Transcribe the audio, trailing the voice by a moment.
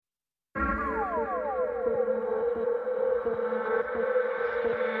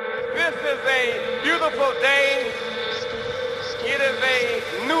is a beautiful day. It is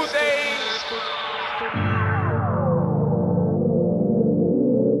a new day.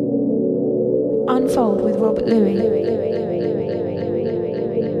 Unfold with Robert Louis.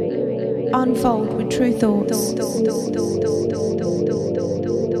 Unfold with True Thoughts.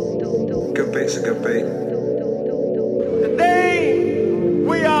 Good beats, a good beat. Today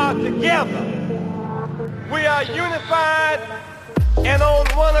we are together. We are unified and on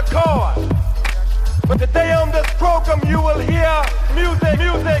one accord. But today on this program you will hear music.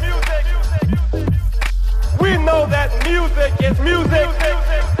 We know that music is music.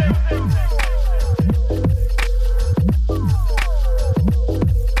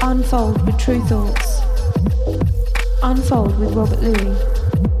 Unfold with True Thoughts. Unfold with Robert Louis.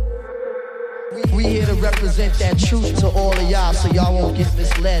 We here to represent that truth to all of y'all so y'all won't get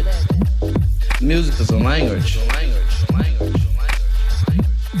misled. Music is a language.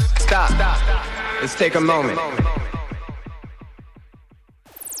 Stop. Let's take a moment.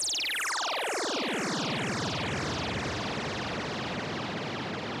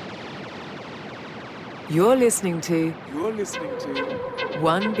 You're listening to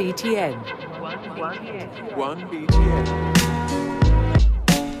 1BTN. 1BTN.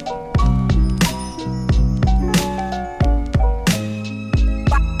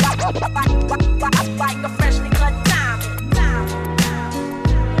 Like a freshly cut diamond.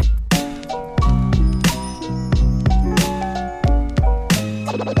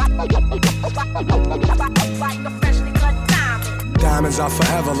 Like a freshly cut diamond. Diamonds are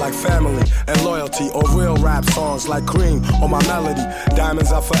forever like family and loyalty, or real rap songs like cream or my melody.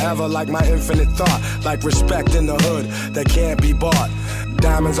 Diamonds are forever like my infinite thought, like respect in the hood that can't be bought.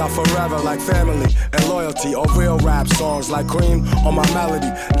 Diamonds are forever like family and loyalty, or real rap songs like cream or my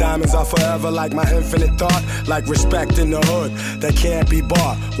melody. Diamonds are forever like my infinite thought, like respect in the hood that can't be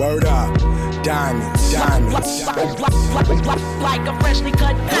bought. Word up, diamonds. Like a freshly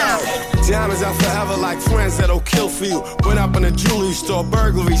cut diamond. Diamonds are forever like friends that'll kill for you. Went up in a jewelry store,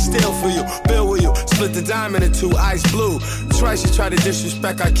 burglary, steal for you. Bill with you, split the diamond in two, ice blue. Twice you try to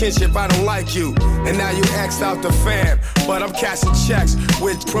disrespect our kinship, I don't like you. And now you X'd out the fam. But I'm cashing checks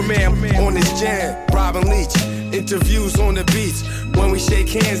with Premier on this jam. Robin Leach, interviews on the beach. When we shake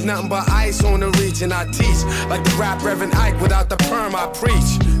hands, nothing but ice on the reach. And I teach like the rap Reverend Ike, without the perm I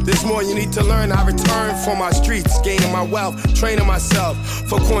preach. There's more you need to learn, I return from my streets. Gaining my wealth, training myself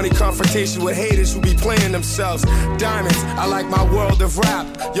for corny confrontation with haters who be playing themselves. Diamonds, I like my world of rap.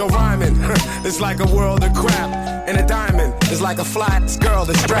 Yo, rhyming, it's like a world of crap. And a diamond is like a fly girl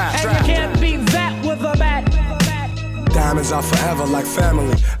that's strapped. And you can't beat that with a bat. Diamonds are forever like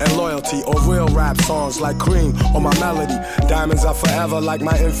family and loyalty, or real rap songs like cream or my melody. Diamonds are forever like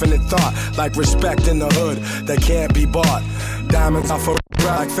my infinite thought, like respect in the hood that can't be bought. Diamonds are forever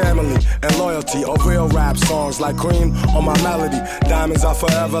like family and loyalty, or real rap songs like cream or my melody. Diamonds are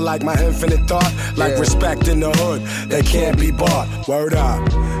forever like my infinite thought, like respect in the hood that can't be bought. Word up,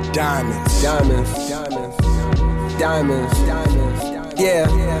 diamonds.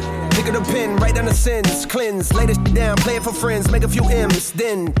 Yeah. Pick up the pen, write down the sins, cleanse, lay this shit down, play it for friends, make a few M's,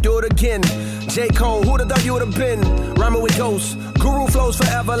 then do it again. J. Cole, who'da thought you would've been? Rhyming with ghosts, guru flows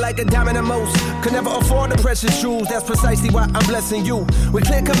forever like a diamond at most. Could never afford the precious jewels, that's precisely why I'm blessing you. With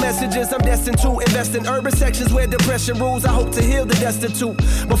clear-cut messages, I'm destined to invest in urban sections where depression rules. I hope to heal the destitute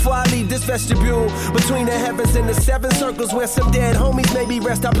before I leave this vestibule. Between the heavens and the seven circles where some dead homies maybe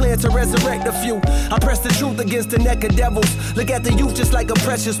rest, I plan to resurrect a few. I press the truth against the neck of devils. Look at the youth just like a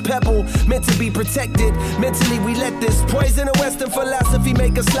precious pebble, meant to be protected. Mentally we let this poison of Western philosophy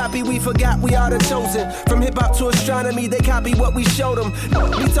make us sloppy. We forgot we are the chosen. From hip-hop to astronomy, they copy what we showed them.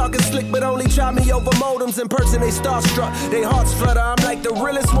 We talking slick but only try me over modems. In person they starstruck, they hearts flutter. I'm like the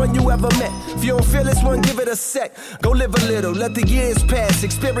realest one you ever met. If you don't feel this one, give it a sec. Go live a little, let the years pass.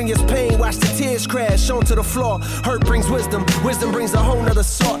 Experience pain, watch the tears crash onto the floor. Hurt brings wisdom, wisdom brings a whole nother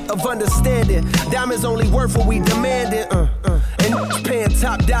sort of understanding. Diamonds only worth what we demanded, and paying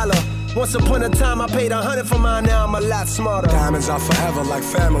top dollar. Once upon a time I paid 100 for mine, now I'm a lot smarter. Diamonds are forever like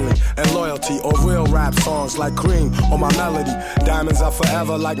family and loyalty, or real rap songs like cream or my melody. Diamonds are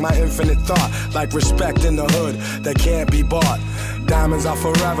forever like my infinite thought, like respect in the hood that can't be bought. Diamonds are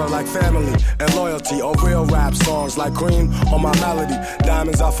forever like family and loyalty, or real rap songs like cream or my melody.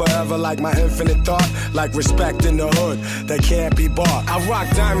 Diamonds are forever like my infinite thought, like respect in the hood that can't be bought. I rock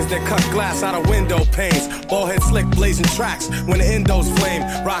diamonds that cut glass out of window panes, ball head slick blazing tracks when the endos flame.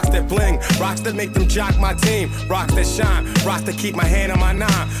 Rocks that bling, rocks that make them jock my team. Rocks that shine, rocks that keep my hand on my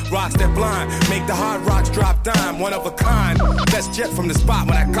nine. Rocks that blind, make the hard rocks drop dime. One of a kind, best jet from the spot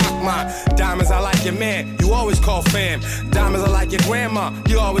when I cock mine. Diamonds, I like your man, you always call fam. Diamonds, I like your your grandma,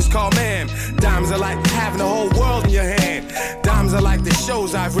 you always call ma'am. Diamonds are like having the whole world in your hand. Diamonds are like the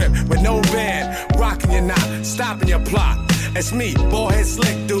shows I've ripped with no band. Rocking your knot, stopping your plot. It's me, ballhead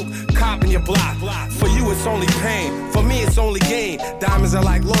slick Duke, copping your block. For you it's only pain, for me it's only gain. Diamonds are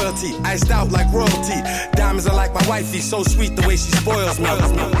like loyalty, iced out like royalty. Diamonds are like my wifey, so sweet the way she spoils me.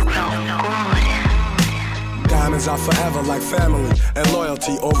 Diamonds are forever like family and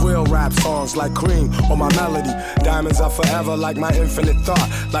loyalty, or real rap songs like Cream or my melody. Diamonds are forever like my infinite thought,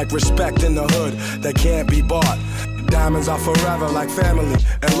 like respect in the hood that can't be bought. Diamonds are forever like family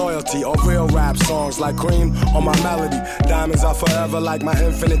and loyalty, or real rap songs like Cream or my melody. Diamonds are forever like my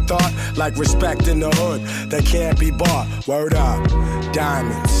infinite thought, like respect in the hood that can't be bought. Word up,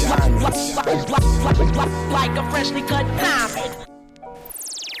 diamonds, diamonds. Like a freshly cut diamond.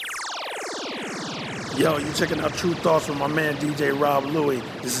 Yo, you checking out True Thoughts with my man DJ Rob Louie.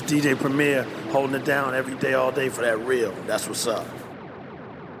 This is DJ Premier holding it down every day, all day for that real. That's what's up.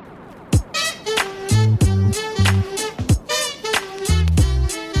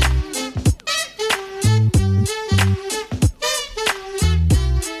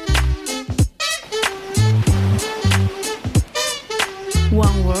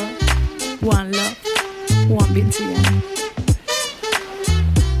 One word, one love, one BTN.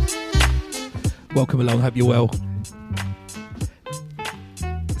 Welcome along, hope you're well.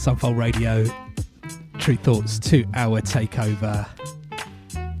 Sunfold Radio, True Thoughts 2-hour takeover.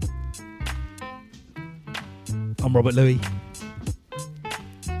 I'm Robert Louie.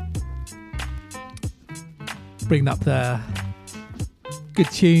 Bringing up the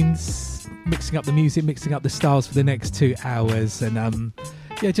good tunes, mixing up the music, mixing up the styles for the next 2 hours. And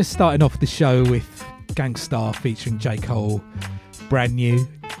just starting off the show with Gang Starr featuring J. Cole, Brand New.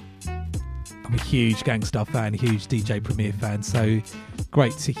 I'm a huge Gang Starr fan, a huge DJ Premier fan, so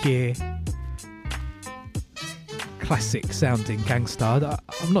great to hear classic sounding Gang Starr.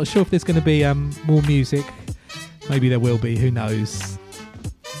 I'm not sure if there's going to be more music. Maybe there will be, who knows.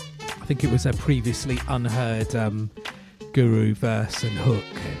 I think it was a previously unheard Guru verse and hook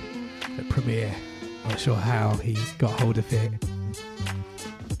at Premier. Not sure how he got hold of it.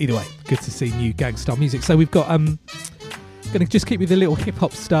 Either way, good to see new Gang Starr music. So we've got going to just keep with a little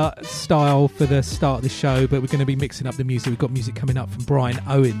hip-hop style for the start of the show, but we're going to be mixing up the music. We've got music coming up from Brian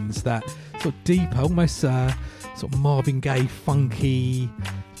Owens, that sort of deeper, almost sort of Marvin Gaye, funky,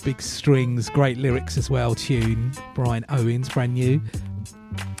 big strings, great lyrics as well tune. Brian Owens, Brand New.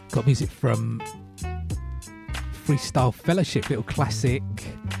 Got music from Freestyle Fellowship, little classic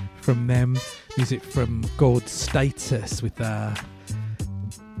from them. Music from God Status with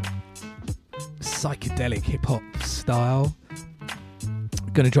psychedelic hip-hop style.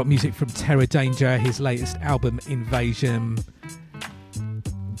 Going to drop music from Terror Danger, his latest album Invasion.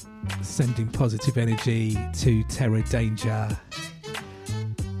 Sending positive energy to Terror Danger.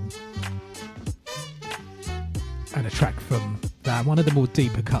 And a track from that, one of the more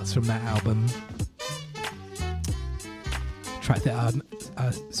deeper cuts from that album. A track that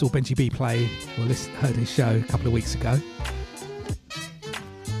I saw Benji B play, or heard his show a couple of weeks ago.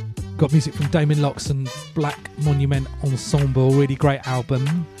 Got music from Damon Locks and Black Monument Ensemble, really great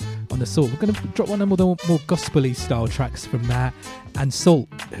album on the Salt. We're going to drop one of the more gospel-y style tracks from that. And Salt,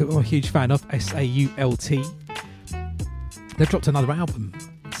 who I'm a huge fan of, S-A-U-L-T. They've dropped another album.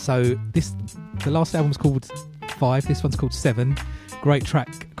 So the last album's called 5, this one's called 7. Great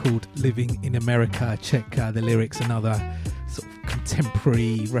track called Living in America. Check the lyrics, another sort of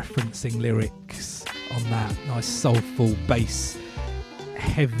contemporary referencing lyrics on that. Nice soulful bass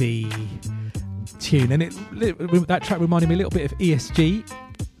heavy tune, and that track reminded me a little bit of ESG,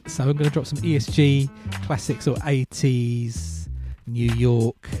 so I'm going to drop some ESG classics or 80s New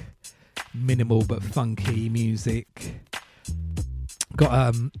York minimal but funky music. Got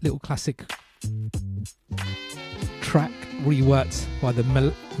a little classic track reworked by the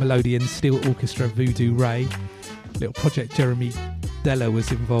Melodian Steel Orchestra, Voodoo Ray, little project Jeremy Della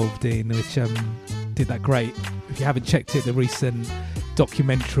was involved in, which did that great. If you haven't checked it, the recent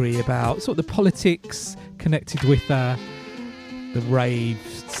documentary about sort of the politics connected with the rave,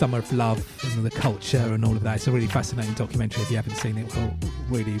 Summer of Love and the culture and all of that. It's a really fascinating documentary. If you haven't seen it, well,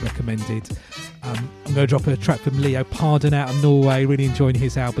 really recommended. I'm going to drop a track from Leo Pardon out of Norway. Really enjoying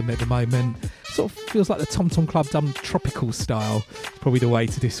his album at the moment. Sort of feels like the Tom Tom Club done tropical style. Probably the way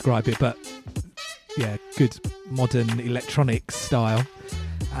to describe it, but yeah, good modern electronic style.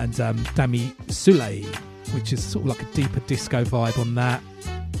 And Dami Souley, which is sort of like a deeper disco vibe on that.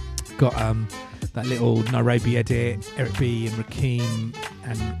 Got that little Nairobi edit, Eric B and Rakim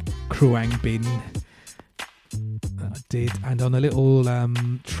and Kruang Bin. did, and on a little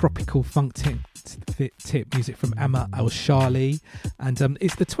tropical funk tip, music from Amma Al-Shali, and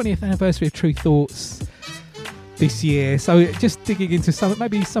it's the 20th anniversary of True Thoughts this year, so just digging into some of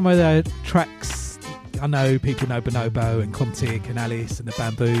the tracks. I know people know Bonobo and Contic and Alice and the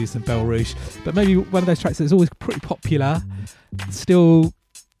Bamboos and Belle Rouge, but maybe one of those tracks that's always pretty popular, still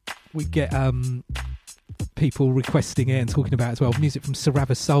we get people requesting it and talking about it as well. Music from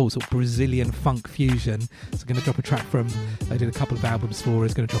Sarava Souls, or Brazilian funk fusion. So I'm going to drop a track from, they did a couple of albums for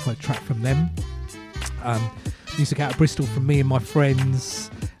us, going to drop a track from them. Music out of Bristol from me and my friends.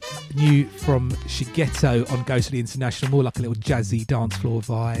 New from Shigeto on Ghostly International, more like a little jazzy dance floor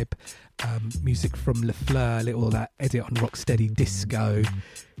vibe. Music from Le Fleur, a little edit on Rocksteady Disco.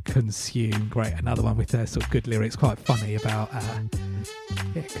 Consume, great, another one with sort of good lyrics, quite funny about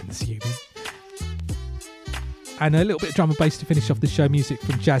consuming. And a little bit of drum and bass to finish off the show. Music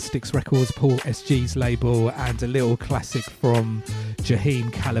from Jazz Sticks Records, Paul SG's label, and a little classic from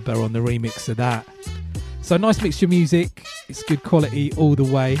Jaheim Caliber on the remix of that. So nice mixture of music, it's good quality all the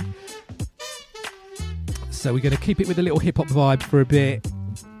way. So we're going to keep it with a little hip hop vibe for a bit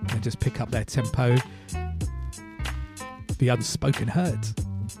and just pick up their tempo. The Unspoken Herd,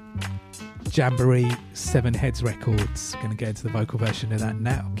 Jamboree, Seven Heads Records. Going to get into the vocal version of that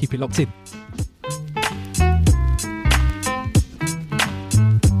now. Keep it locked in.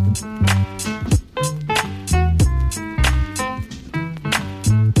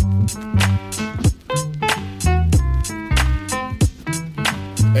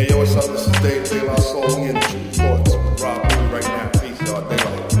 Hey yo, what's up? This is Dave De La Soul. We in True Thoughts with Rob Louie right now. Peace, y'all. They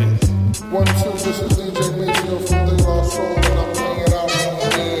like this. 1, 2, this is DJ Maceo from De La Soul, and I'm hanging out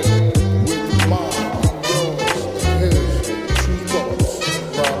on here with mine and yours and his True Thoughts.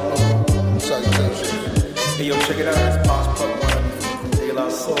 Rob Louie, salutations. Hey yo, check it out. It's Pops Pup from De La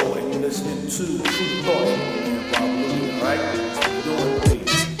Soul, and you're listening to True Thoughts with Rob Louie, alright? Doing it, please.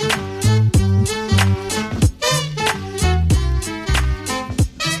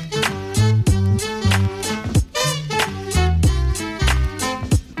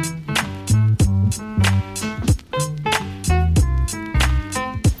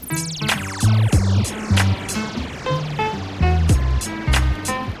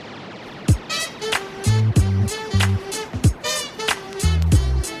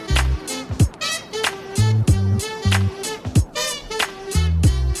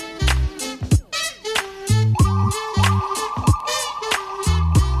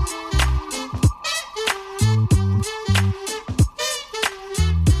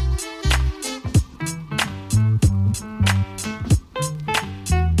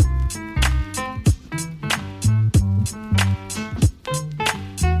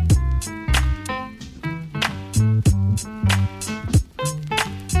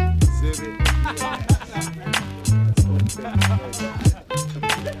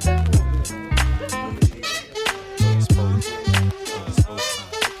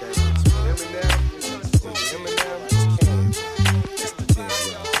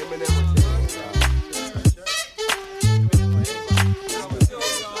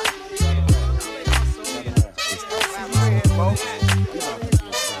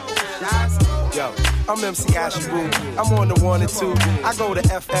 I'm MC Asheru, I'm on the 1 and 2. I go to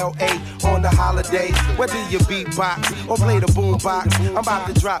FLA on the holiday. Whether you beatbox or play the boombox, I'm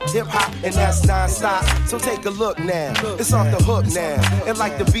about to drop hip hop and that's non-stop. So take a look now, it's off the hook now. And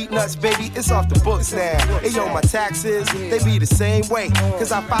like the beat nuts, baby, it's off the books now. Hey yo, my taxes, they be the same way.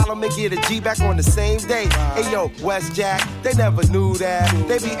 Cause I file them and get a G back on the same day. Hey yo, West Jack, they never knew that.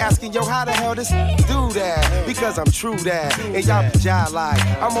 They be asking, yo, how the hell this do that? Because I'm true that. And y'all be jive like,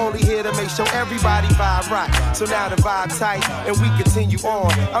 I'm only here to make sure everybody vibe right. So now the vibe tight and we continue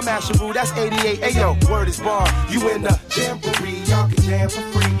on. I'm Asheru, that's 88. Hey yo, word is bar. You in the jamboree, y'all can jam for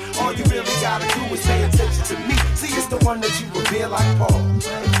free. All you really gotta do is pay attention to me. See, it's the one that you revere like Paul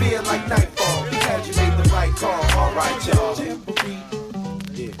and feel like nightfall. Because you made the right call. All right, y'all. Jamboree.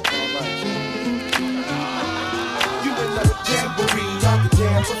 Yeah, all right, y'all. You in the jamboree, y'all can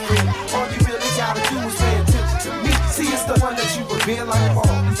jam for free. All you really gotta do is pay attention to me. See, it's the one that you revere like Paul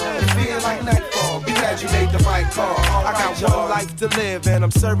and feel like nightfall. Be glad you made the right call. I got one life to live and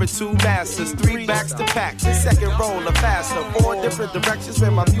I'm serving 2 masters, 3 backs to pack, the second roll of faster, 4 different directions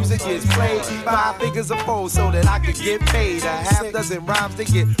where my music is played, 5 figures of fold so that I could get paid, a half dozen rhymes that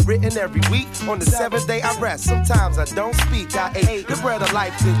get written every week. On the 7th day I rest, sometimes I don't speak. I ate the bread of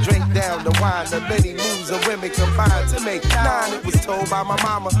life and drank down the wine. The many moves of women combined to make 9. It was told by my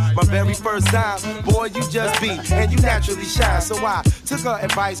mama, my very first time, boy you just be and you naturally shine. So I took her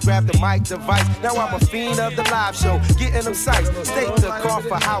advice, grabbed the mic device. Now I'm a fiend of the live show, getting in them sights. State the car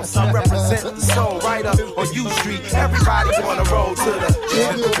for house. I represent the soul right up on U Street. Everybody wanna roll to the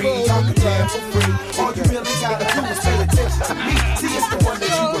Jamboree. Y'all can jam for free. All you really gotta do is pay attention to me. See, it's the one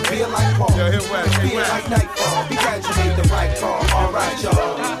that you would feel like Paul. Feel like nightfall. Be glad you made the right call. All right,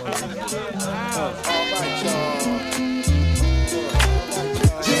 y'all.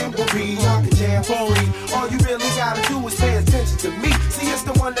 Jamboree, y'all can jam for free. All you really gotta do is pay attention to me. See, it's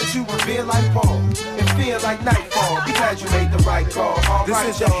the one that you reveal like Paul and feel like nightfall. Be glad you made the right call. All this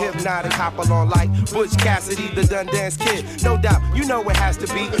is your hypnotic hop-along like Butch Cassidy, the Dundance Kid. No doubt, you know it has to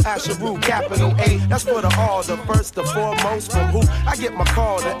be Asheru, capital A. That's for the all, the first, the foremost. From who I get my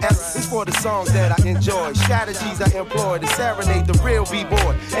call, the S is for the songs that I enjoy. Strategies I employ to serenade the real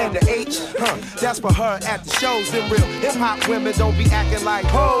B-boy. And the H, that's for her at the shows. And real hip-hop women don't be acting like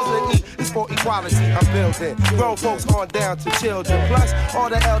hoes. And E is for equality I'm building. Grown folks on down to children. Plus, all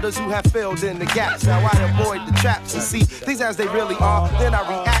the elders who have filled in the gaps. Now I avoid the traps and see things as they really are. Then I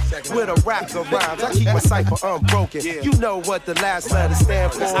react with a rap of rhymes. I keep my cipher unbroken. You know what the last letter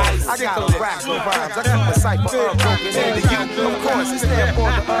stand for. I got a rap of rhymes. I keep my cipher unbroken. And the U, of course, it stand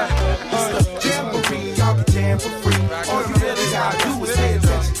for the Jamboree. Y'all can jam for free. All you really gotta do is pay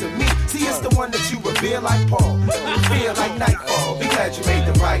attention to me. See, it's the one that you reveal like Paul. Feel like nightfall. Be glad you made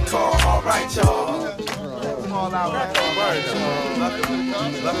the right call. All right, y'all.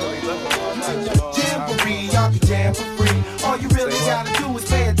 Jamboree, y'all can jam for free. All you really gotta do is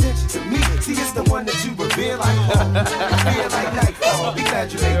pay attention to me. See, it's the one that you reveal like Paul. Feel like nightfall. Be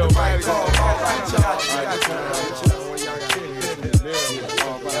glad you made the right call. All right, y'all.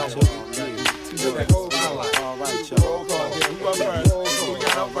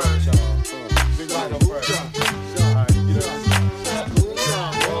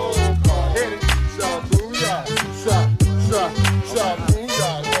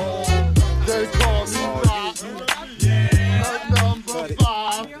 They call me Rock. At number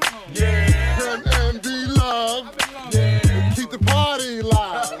 5. And be love. Keep the party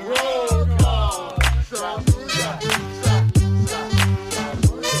live. Roll call.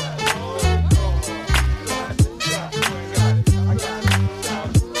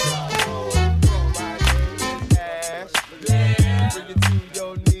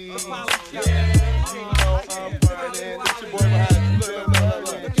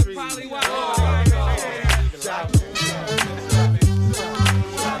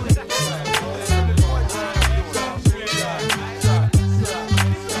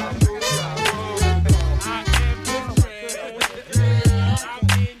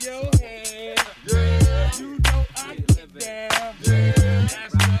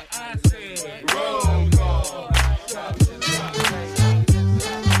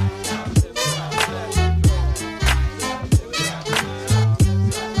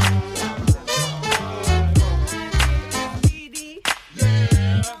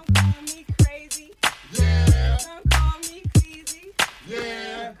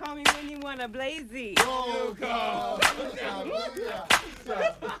 Blazy. Roll call. Shabuya.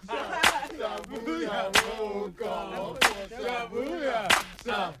 Roll call.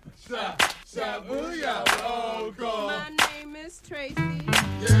 Shabuya. Roll call. My name is Tracy.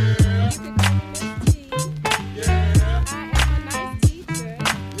 Yeah. You can call me Miss T. Yeah. I am a nice teacher.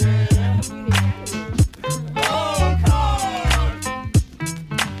 Yeah. Community academy. Roll call.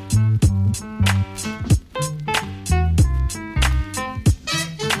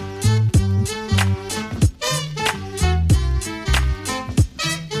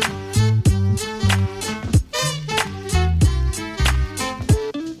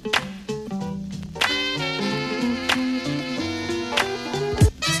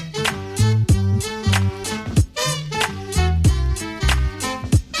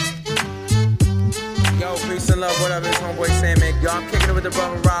 What up, it's homeboy Sam Yo, I'm kicking it with the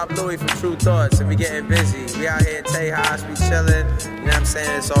brother Rob Louie from True Thoughts, and we getting busy. We out here in Tejas, we chilling. You know what I'm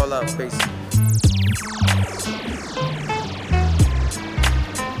saying? It's all up. Peace.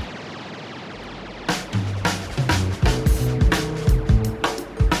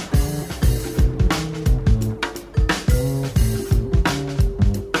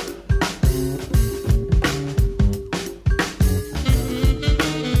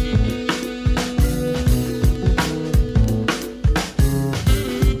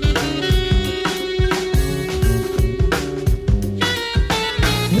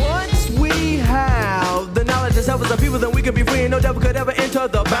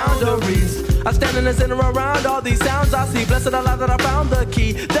 I stand in the center around all these sounds I see. Blessed Allah that I found the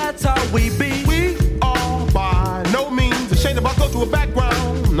key. That's how we be. We are by no means ashamed of our cultural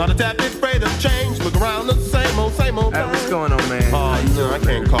background. Not a tad bit afraid of change. Look around, the same old, same old. Hey, what's going on, man? Oh, no, I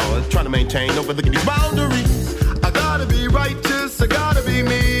can't call it. Trying to maintain, overlooking these boundaries. I gotta be be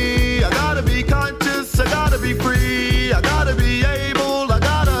me. I gotta be conscious, I gotta be free. I gotta be able, I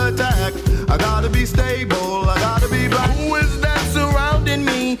gotta attack. I gotta be stable, I gotta be black. Who is that surrounding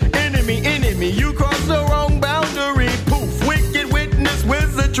me? Enemy, you crossed the wrong boundary. Poof, wicked witness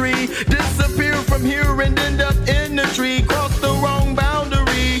wizardry. Disappear from here and end up in the tree. Cross the wrong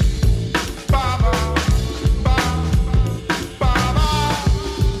boundary.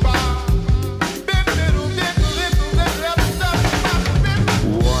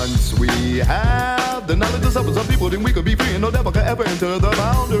 Once we have the knowledge of some people, then we could be free and no devil can ever enter the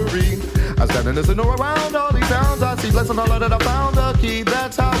boundary. I stand and listen around all these sounds I see, blessing all that I found the key,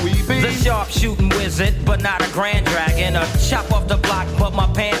 that's how we be. The sharpshooting wizard, but not a grand dragon. A chop off the block, but my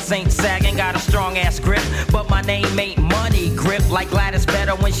pants ain't sagging. Got a strong ass grip, but my name ain't Money Grip. Like Gladys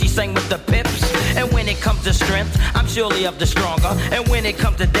better when she sang with the Pips. And when it comes to strength, I'm surely of the stronger. And when it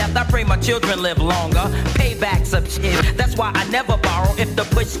comes to death, I pray my children live longer. Payback's a shit, that's why I never borrow. If the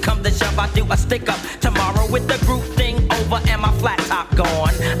push comes to shove, I do a stick up tomorrow with the group thing over and my flat top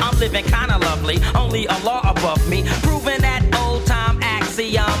gone. I'm living kinda lovely, only a law above me, proving that old time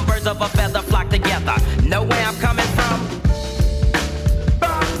axiom. Birds of a feather flock together. Know where I'm coming from?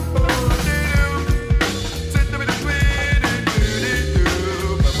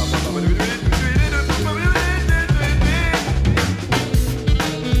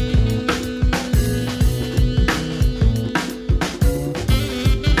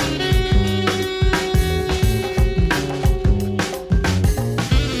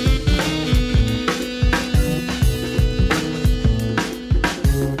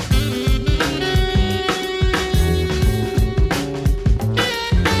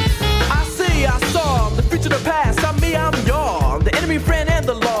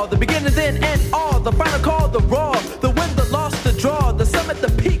 The final call, the raw, the win, the loss, the draw, the summit, the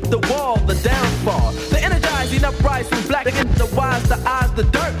peak, the wall, the downfall, the energizing uprising, black, the wise, the eyes, the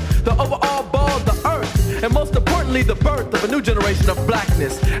dirt, the overall ball, the earth, and most importantly, the birth of a new generation of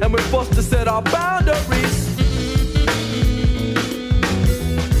blackness. And we're forced to set our boundaries.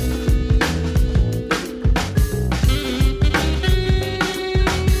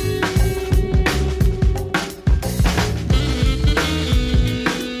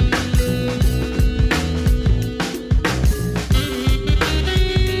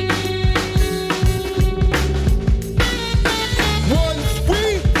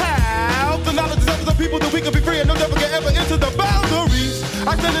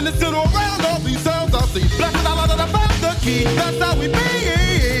 That's how we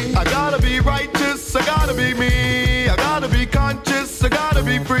be. I gotta be righteous, I gotta be me. I gotta be conscious, I gotta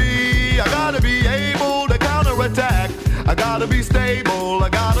be free. I gotta be able to counterattack. I gotta be stable, I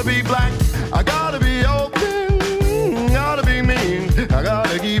gotta be black. I gotta be open, gotta be mean. I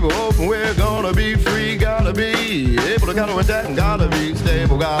gotta keep open, we're gonna be free. Gotta be able to counterattack. Gotta be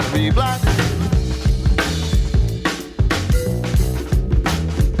stable, gotta be black.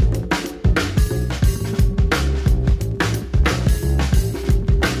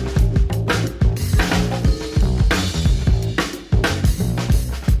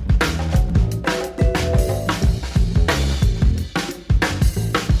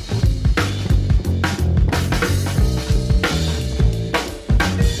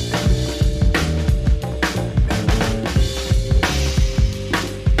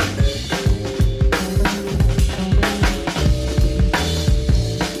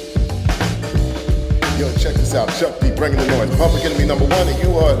 Chuck D bringing the noise. Public Enemy #1, and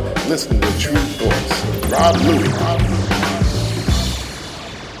you are listening to True Thoughts. Rob Louie.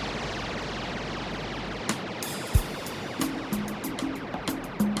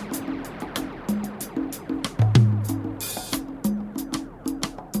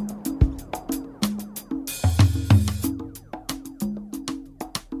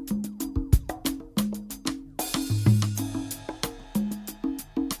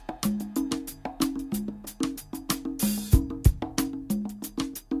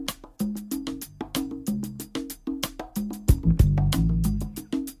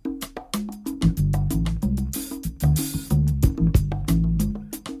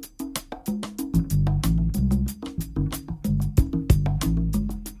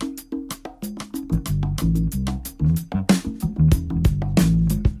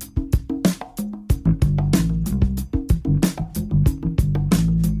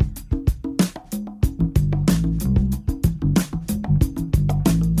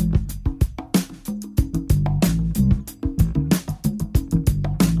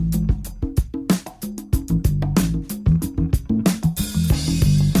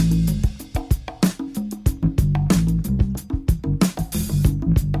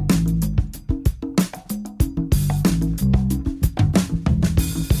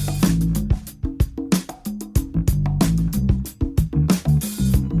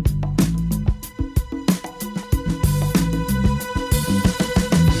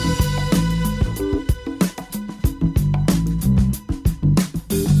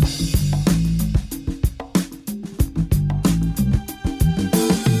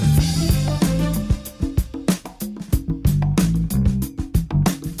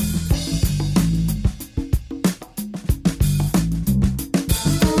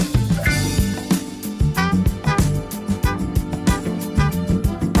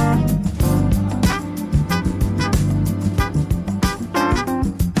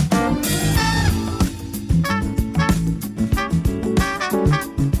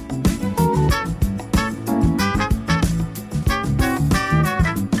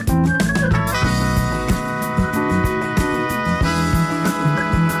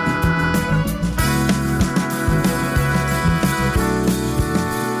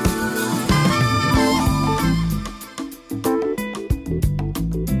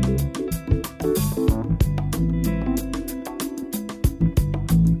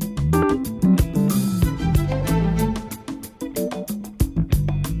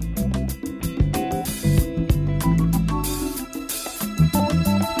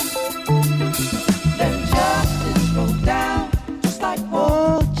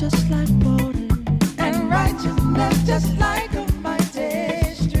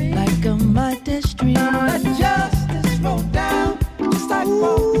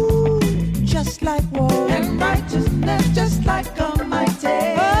 that's just like a mighty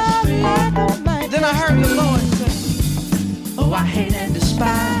stream. Then I heard the Lord say, oh, I hate and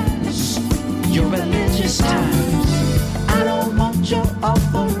despise your religious times. I don't want your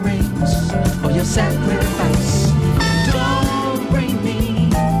offerings or your sacrifice. Don't bring me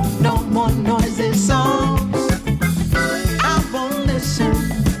no more noisy songs. I won't listen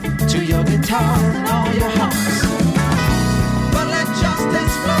to your guitar and all your harps. But let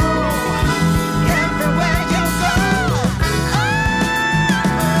justice flow everywhere you go.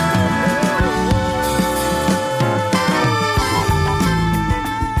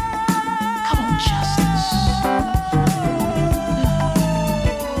 I want justice.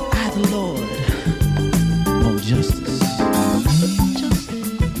 I, the Lord, want justice.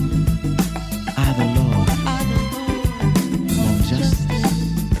 I, the Lord, want justice.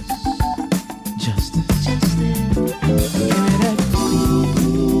 Give me that cool,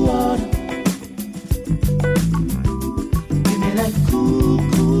 cool water. Give me that cool,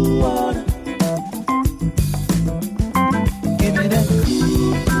 cool water. Give me that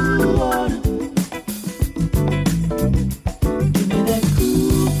cool, cool water. Give me that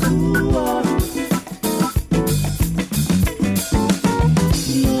cool, cool water.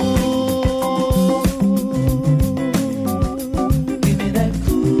 Lord, give me that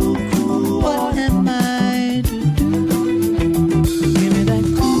cool, cool water. What am I to do? Give me that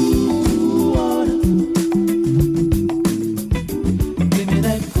cool, cool water. Give me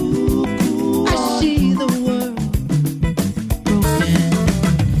that cool, cool water. I see the world broken,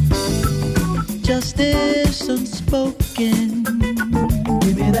 justice unspoken.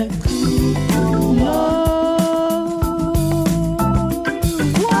 Give me that cool, cool Lord.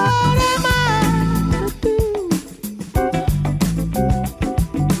 What am I to do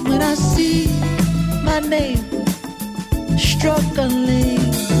when I see my neighbor struggling,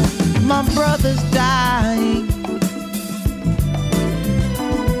 my brother's dying?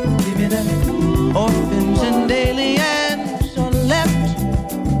 Give me that orphans and aliens are left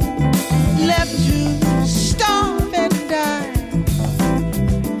to starve and die.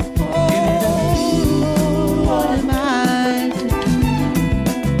 Oh, what am I to do?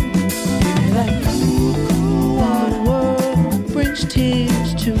 Give me that cool, cool water. The world brings tears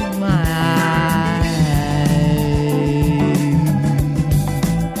to my eyes.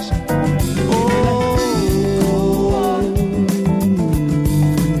 Oh,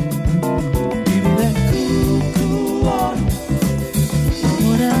 give me that cool, cool water.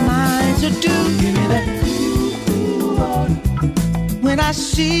 What am I to do? Give me that cool, cool water. When I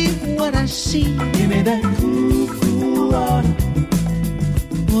see what I see, give me that cool, cool water.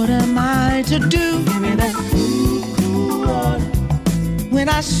 What am I to do? Give me that cool, cool water. When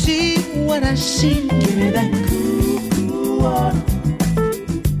I see what I see, give me that cool, cool water.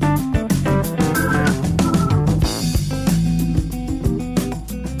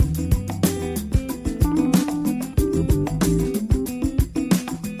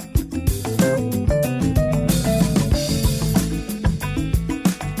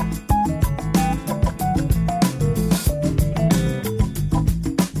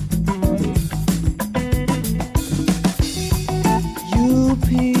 You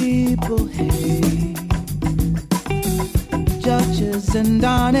people hate judges and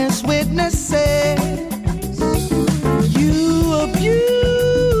honest witnesses. You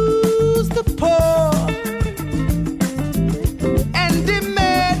abuse the poor and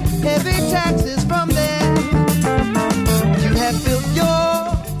demand heavy taxes from them. You have built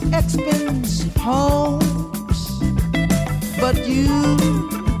your expensive homes, but you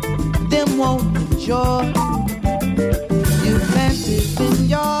them won't enjoy. You planted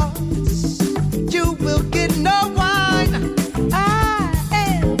vineyards, you will get no wine. I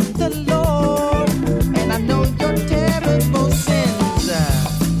am the Lord, and I know your terrible sins.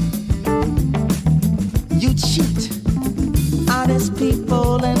 You cheat honest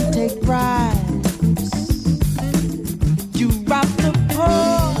people and take bribes. You rob the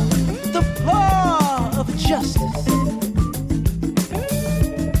poor of justice.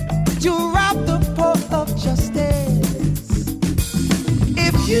 You rob the poor of justice.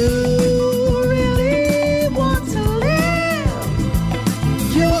 If you really want to live,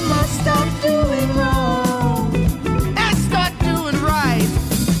 you must stop doing wrong and start doing right.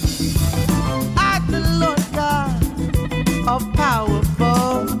 I, the Lord God of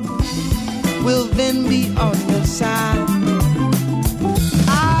powerful, will then be on your side.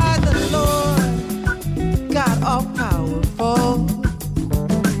 I, the Lord God of powerful,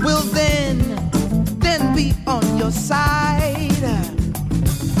 will then be on your side.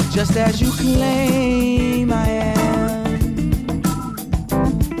 Just as you claim I am.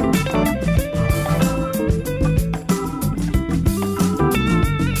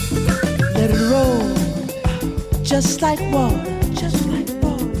 just like water, just like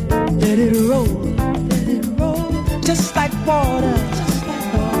water. Let it roll, let it roll, just like water, just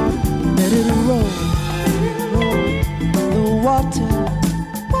like water. Let it roll, let it roll. The water,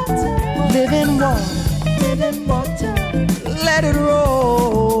 water, living water, living water. Let it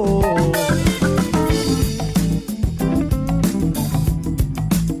roll.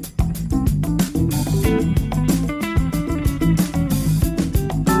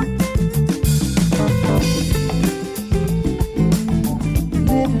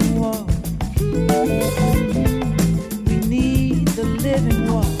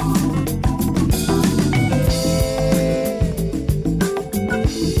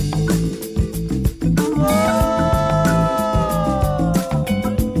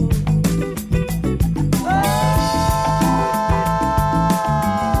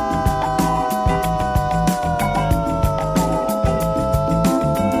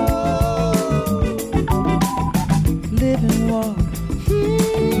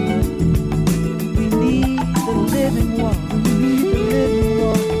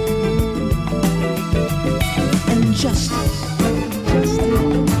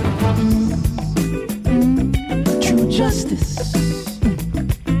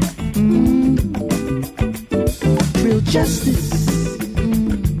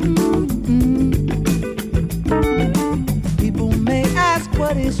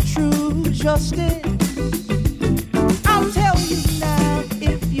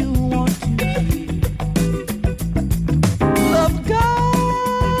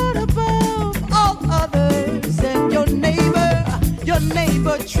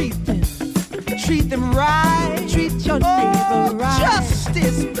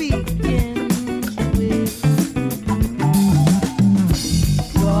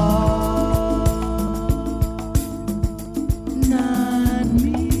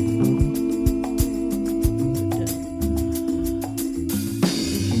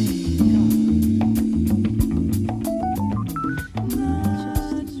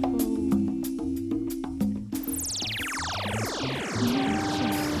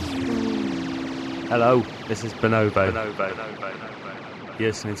 Hello, this is Bonobo. You're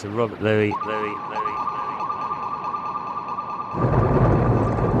listening to Robert Louis.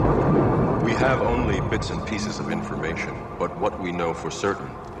 We have only bits and pieces of information, but what we know for certain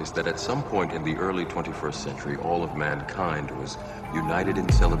is that at some point in the early 21st century, all of mankind was united in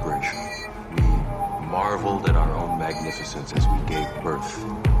celebration. We marveled at our own magnificence as we gave birth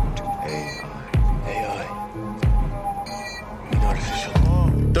to AI. Artificial.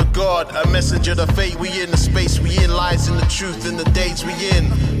 The God, a messenger, the fate we in, the space we in, lies in the truth in the days we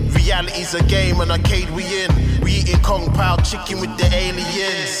in. Reality's a game, an arcade we in. We eating Kung Pao chicken with the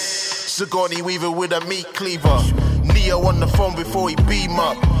aliens. Sigourney Weaver with a meat cleaver. Neo on the phone before he beam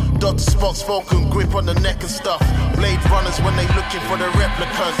up. Dr. Spock's Vulcan grip on the neck and stuff. Blade runners when they looking for the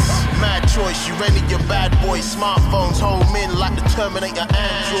replicants. Mad choice, you rented your bad boys. Smartphones home in like the Terminator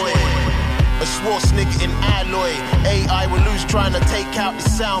Android. A Schwarzenegger in alloy. AI will lose trying to take out the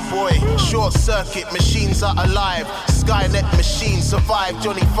sound boy. Short circuit, machines are alive. Skynet machines survive.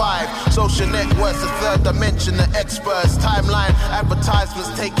 Johnny 5. Social networks, the third dimension, the experts. Timeline, advertisements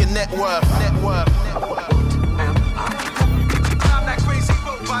taking net worth. I'm that crazy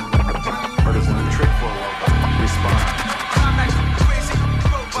robot. Murder's in the trick for a robot. Respond. I'm that crazy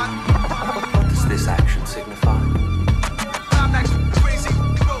robot. What does this action signify? I'm that crazy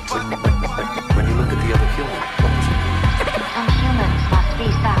robot. When you look at the other human, what does it mean? Some humans must be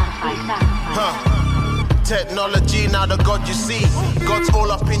sacrificed. Technology, now the God you see. God's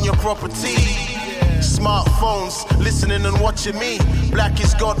all up in your property. Smartphones, listening and watching me. Black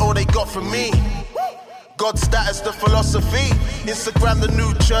is God, all they got from me. God status, the philosophy. Instagram, the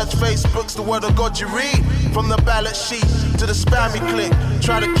new church. Facebook's the word of God you read. From the ballot sheet to the spammy click.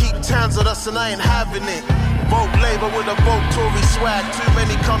 Try to keep tabs on us and I ain't having it. Vote Labour with a vote Tory swag. Too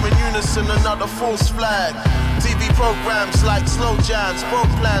many come in unison, another false flag. TV programs like slow jams. Broke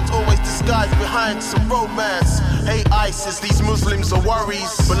plans always disguised behind some romance. Hate ISIS, these Muslims are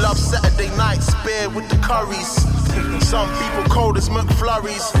worries. But love Saturday night, spear with the curries. Some people cold as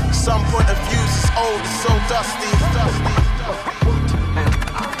McFlurries. Some point of views is old, it's so dusty.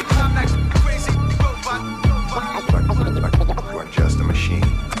 I'm that crazy robot. You're just a machine.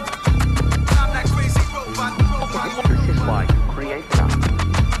 I'm that crazy robot. This is why you create God.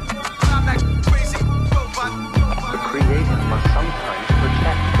 I'm that crazy robot. The created must sometimes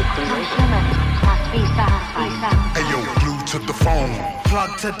protect the created. Some humans must be sacrificed. Hey yo, glued to the phone.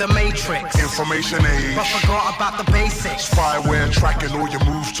 Plug to the matrix. Information age. But forgot about the basics. Spyware tracking all your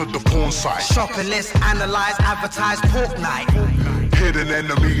moves to the porn site. Shopping list, analyze, advertise, pork night. Hidden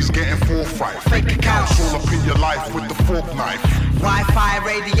enemies getting forthright. Fake accounts. All up in your life with the fork knife. Wi-Fi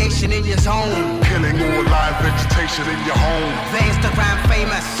radiation in your zone. Killing all live vegetation in your home. The Instagram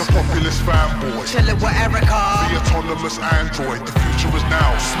famous. The populist fanboy. Chilling with Erica. The autonomous android. The future is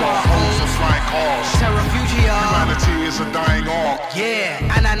now. Smart homes and flying cars. Terrafugia. Humanity is a dying art. Yeah,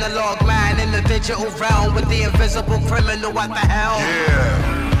 an analog man in the digital realm with the invisible criminal at the helm.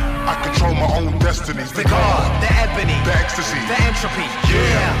 Yeah, I control my own destiny. The God, the ebony, the ecstasy, the entropy.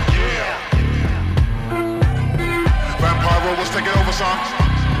 Yeah. Vampire was taking over, son.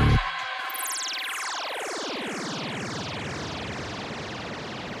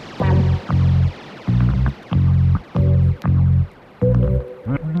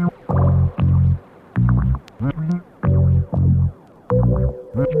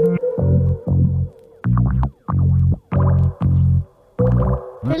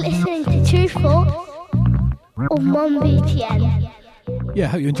 You're listening to Truthful on Mon BTN. Yeah,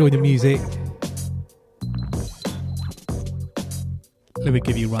 hope you enjoy the music. Let me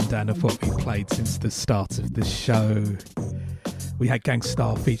give you a rundown of what we played since the start of the show. We had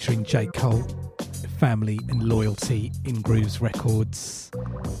Gangstar featuring J. Cole, Family and Loyalty in Grooves Records.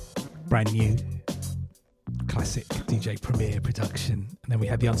 Brand new, classic DJ Premier production. And then we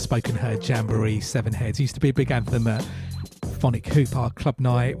had the Unspoken Herd Jamboree, Seven Heads. Used to be a big anthem at Phonic Hoop, our club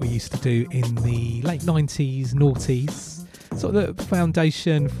night we used to do in the late 90s, noughties. Sort of the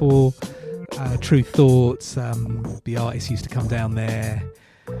foundation for True Thoughts. The artists used to come down there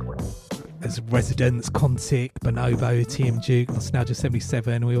as residents. Contic, Bonobo, TM Duke, Nostalgia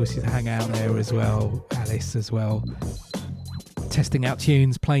 77. We always used to hang out there as well. Alice as well. Testing out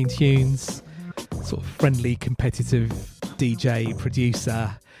tunes, playing tunes. Sort of friendly, competitive DJ,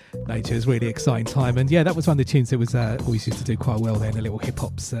 producer nature. It was really exciting time. And yeah, that was one of the tunes that was always used to do quite well there in the little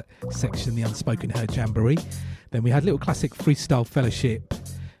hip-hop section, the Unspoken Herd Jamboree. Then we had little classic Freestyle Fellowship,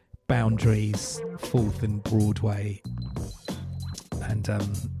 Boundaries, 4th and Broadway. And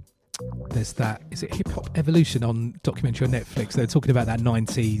there's that, is it Hip Hop Evolution on documentary on Netflix? They're talking about that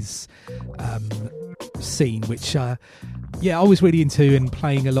 90s scene, which I was really into and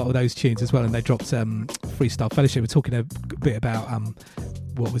playing a lot of those tunes as well. And they dropped Freestyle Fellowship. We're talking a bit about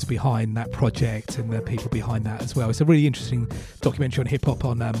what was behind that project and the people behind that as well. It's a really interesting documentary on hip hop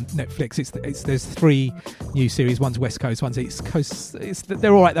on Netflix. There's 3 new series. One's West Coast, one's East Coast.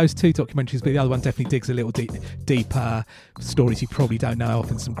 They're all right, those 2 documentaries, but the other one definitely digs a little deeper. Stories you probably don't know of,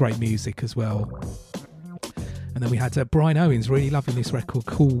 and some great music as well. And then we had Brian Owens, really loving this record,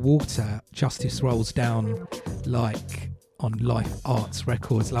 Cool Water, Justice Rolls Down Like, on Life Arts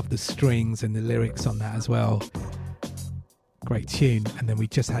Records. Love the strings and the lyrics on that as well. Great tune. And then we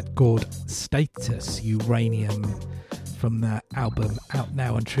just had God Status, Uranium, from that album out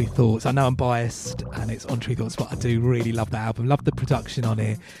now on True Thoughts. I know I'm biased and it's on True Thoughts, but I do really love that album. Love the production on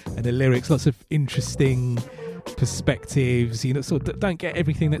it and the lyrics. Lots of interesting perspectives. You know, sort of don't get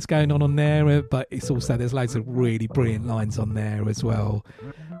everything that's going on there, but it's also, there's loads of really brilliant lines on there as well.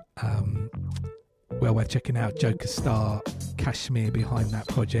 Well worth checking out. Joker Star, Kashmir behind that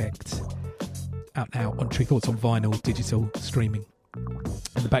project. Out now on True Thoughts on vinyl, digital, streaming.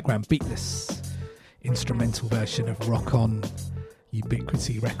 In the background, Beatless, instrumental version of Rock On,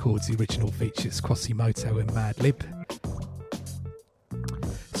 Ubiquity Records, the original features Quasimoto and Madlib.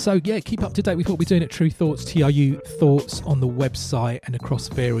 So yeah, keep up to date with what we're doing at True Thoughts, TRU Thoughts, on the website and across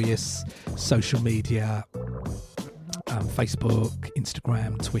various social media, Facebook,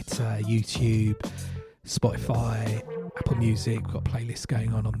 Instagram, Twitter, YouTube, Spotify, Apple Music. We've got playlists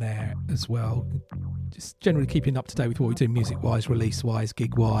going on there as well. Just generally keeping up to date with what we're doing music-wise, release-wise,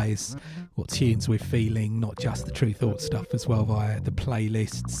 gig-wise, what tunes we're feeling, not just the True Thought stuff as well via the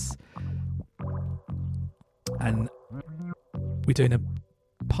playlists. And we're doing a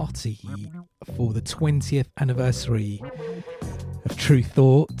party for the 20th anniversary of True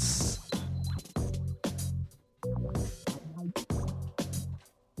Thoughts.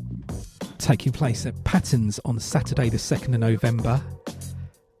 Taking place at Patterns on Saturday the 2nd of November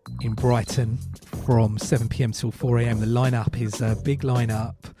in Brighton from 7pm till 4am. The lineup is a big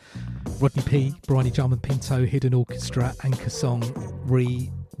lineup. Rodney P, Bryony Jarman Pinto, Hidden Orchestra, Anchor Song,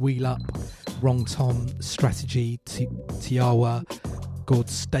 Wheel Up, Wrong Tom, Strategy, Tiawa, God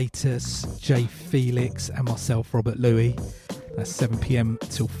Status, Jay Felix and myself, Robert Louis. That's 7pm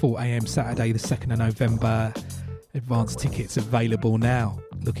till 4am Saturday the 2nd of November. Advance tickets available now.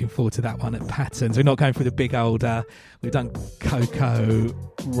 Looking forward to that one at Patterns. We're not going for the big old, we've done Coco,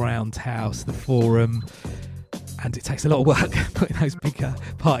 Roundhouse, the Forum, and it takes a lot of work putting those bigger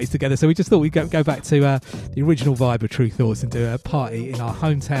parties together. So we just thought we'd go back to the original vibe of True Thoughts and do a party in our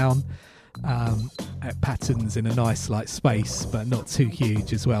hometown at Patterns in a nice like space, but not too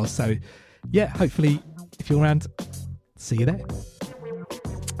huge as well. So yeah, hopefully if you're around, see you there.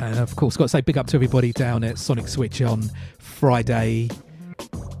 And of course, got to say big up to everybody down at Sonic Switch on Friday.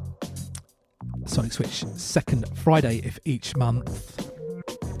 Sonic Switch, second Friday of each month.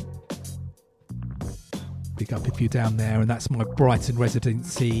 Big up if you're down there, and that's my Brighton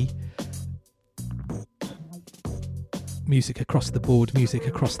residency. Music across the board, music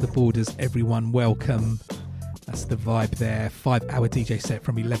across the borders, everyone welcome. That's the vibe there. 5-hour DJ set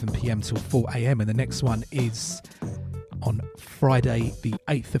from 11 PM till 4 AM, and the next one is on Friday the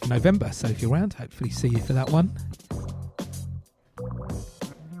 8th of November. So if you're around, hopefully see you for that one.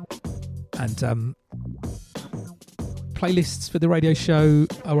 And playlists for the radio show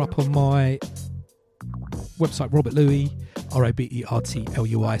are up on my website, Robert Louis,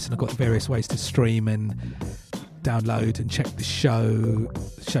 ROBERTLUIS, and I've got various ways to stream and download and check the show.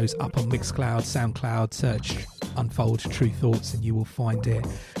 The show's up on Mixcloud, SoundCloud, search Unfold True Thoughts and you will find it.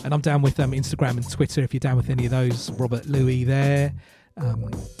 And I'm down with Instagram and Twitter if you're down with any of those, Robert Louis there.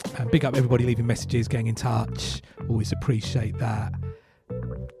 And big up everybody leaving messages, getting in touch, always appreciate that.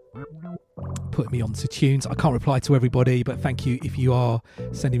 Putting me onto tunes. I can't reply to everybody, but thank you if you are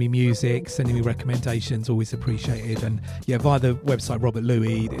sending me music, sending me recommendations, always appreciated. And yeah, via the website Robert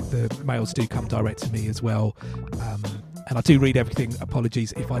Louis, the mails do come direct to me as well. And I do read everything.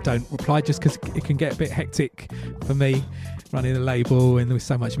 Apologies if I don't reply, just because it can get a bit hectic for me running a label and there's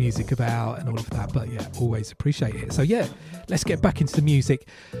so much music about and all of that. But yeah, always appreciate it. So yeah, let's get back into the music.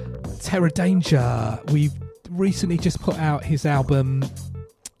 Terror Danger. We've recently just put out his album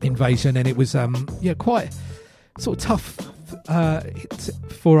Invasion, and it was quite sort of tough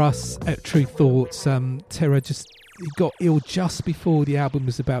for us at True Thoughts. Terror he got ill just before the album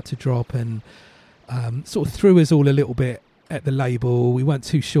was about to drop, and sort of threw us all a little bit at the label. We weren't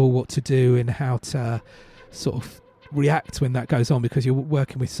too sure what to do and how to sort of react when that goes on, because you're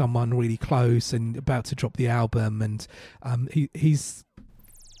working with someone really close and about to drop the album, and he is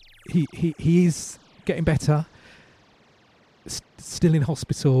getting better. Still in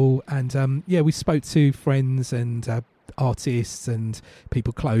hospital, and we spoke to friends and artists and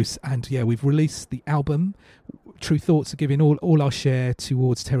people close, and we've released the album. True Thoughts are giving all our share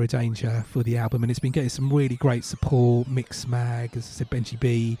towards Terror Danger for the album, and it's been getting some really great support. Mix Mag, as I said, Benji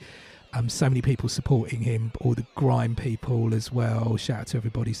B, so many people supporting him, all the grime people as well. Shout out to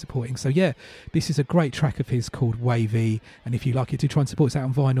everybody supporting. So yeah, this is a great track of his called Wavy, and if you like it, do try and support us out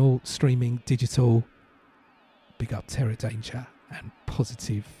on vinyl, streaming, digital. Big up Terror Danger and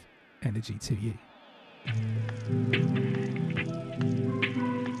positive energy to you.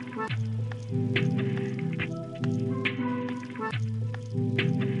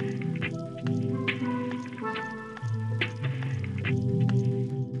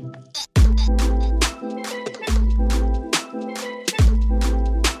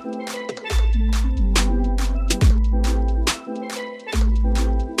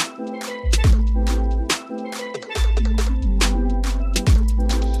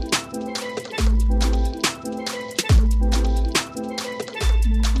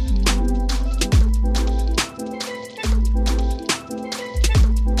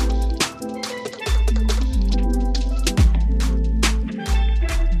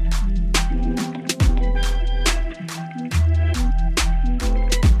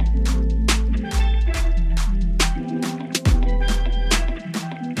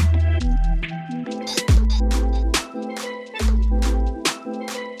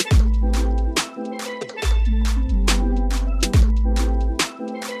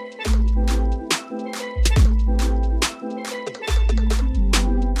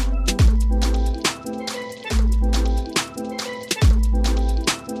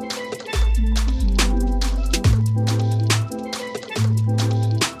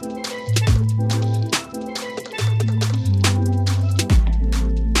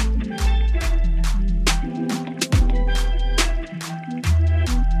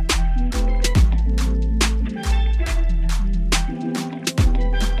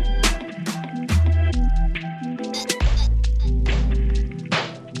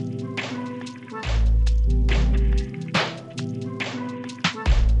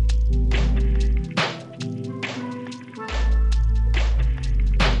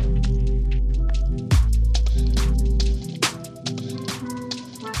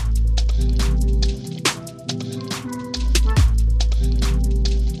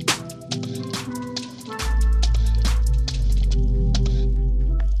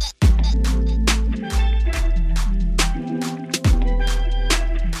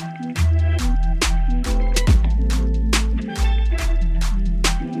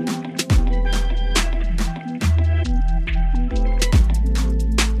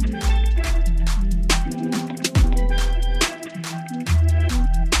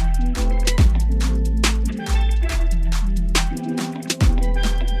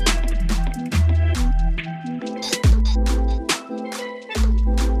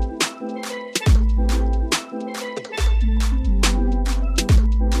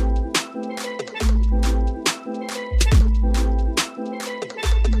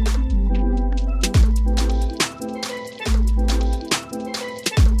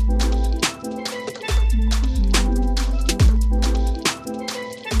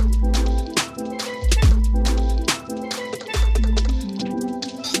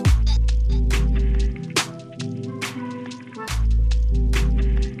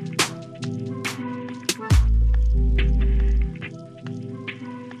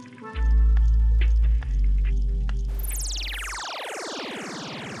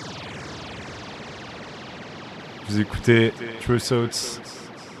 Vous écoutez True Thoughts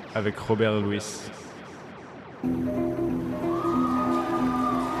avec Robert Louis.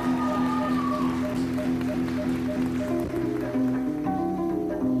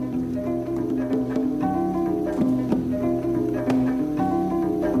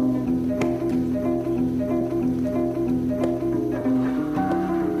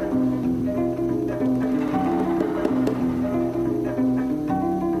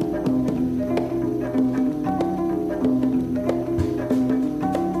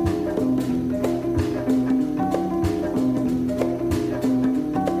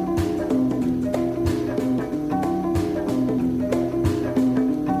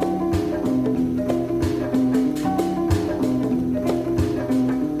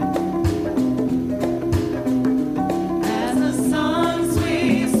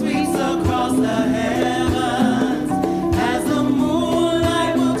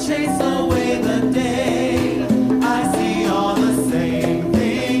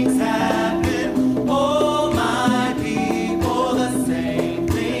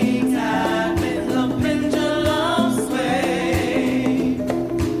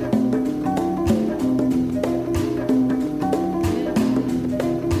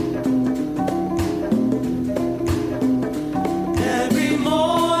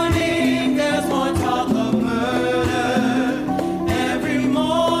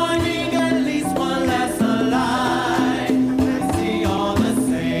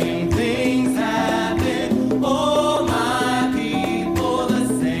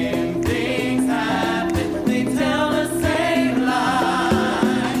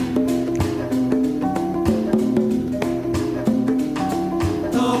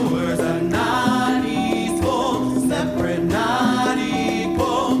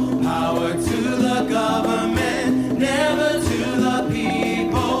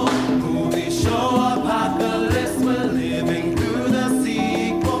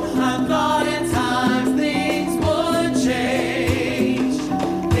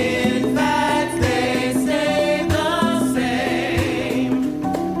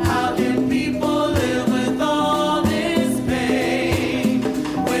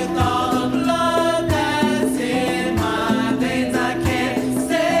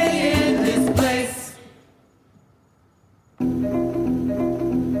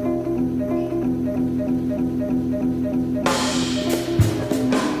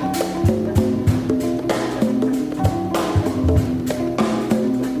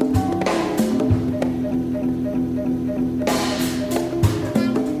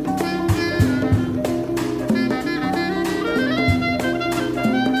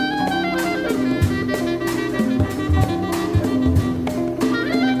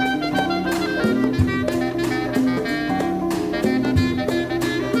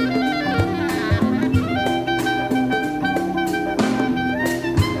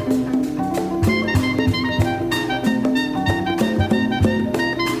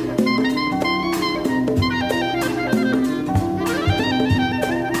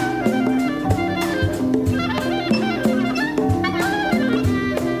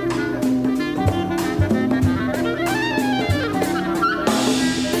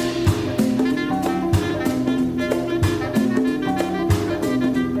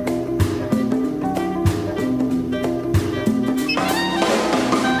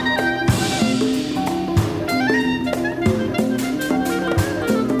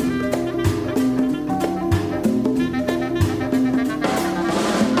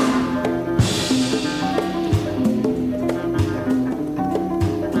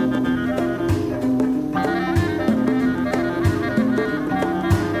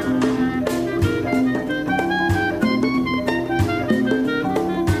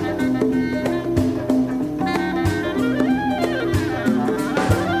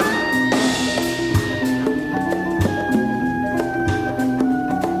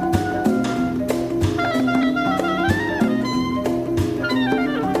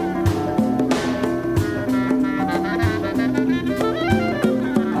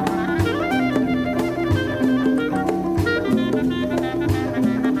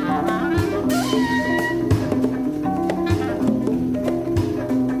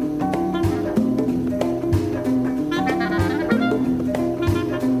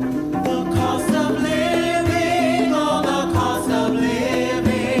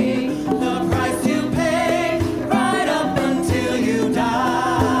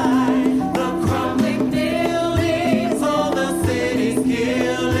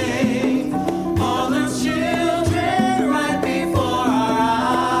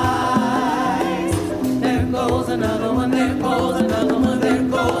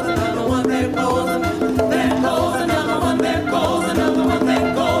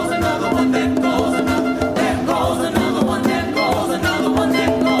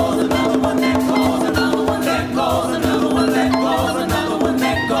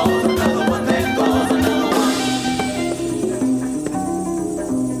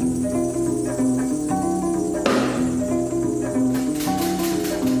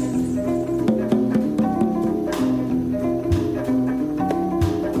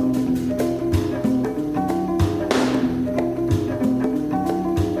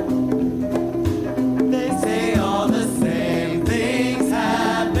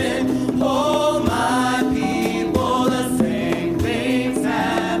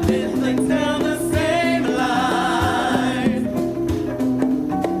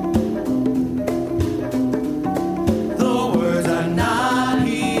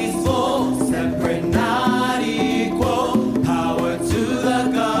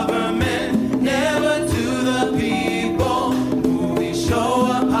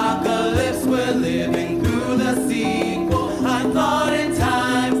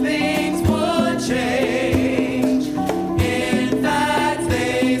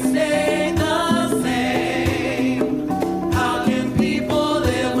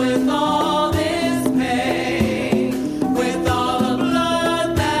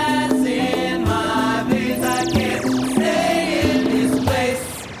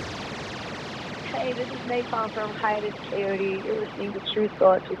 this is Napalm from Hiatus KOD. You're listening to True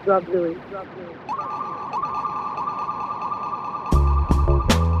Thoughts with Rob Louie.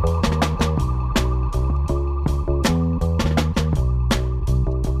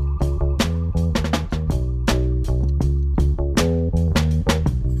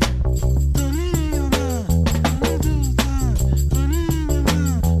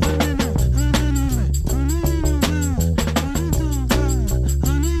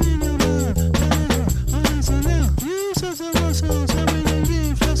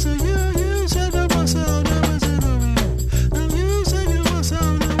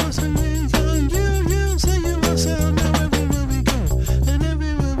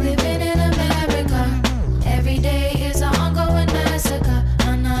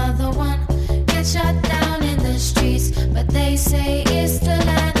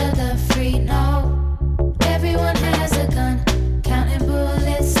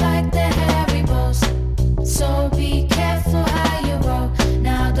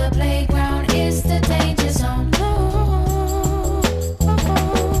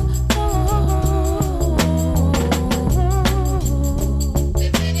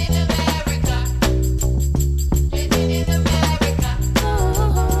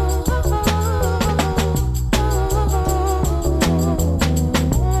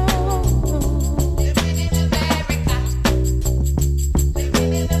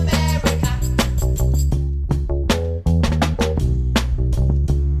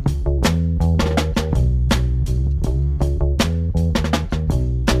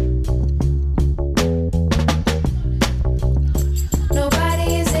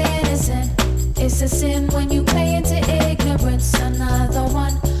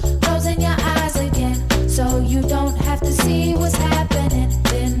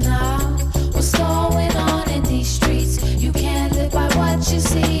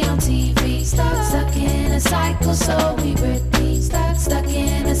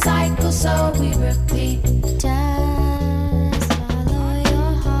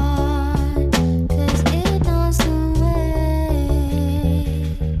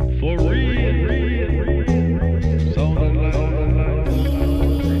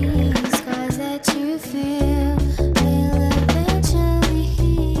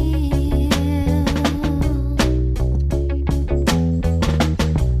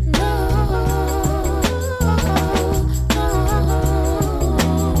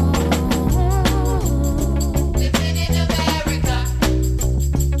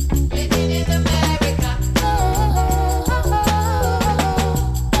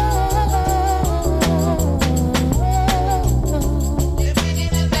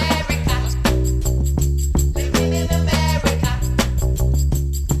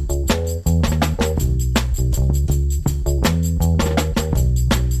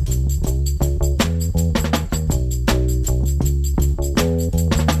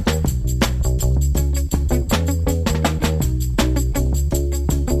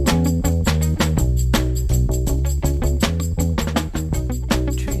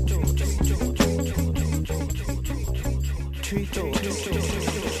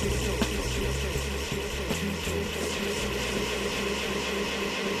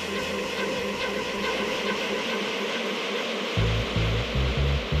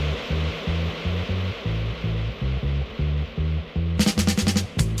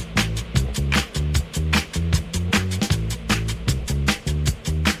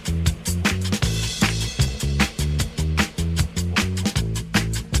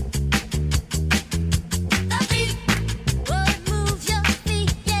 The beat would move your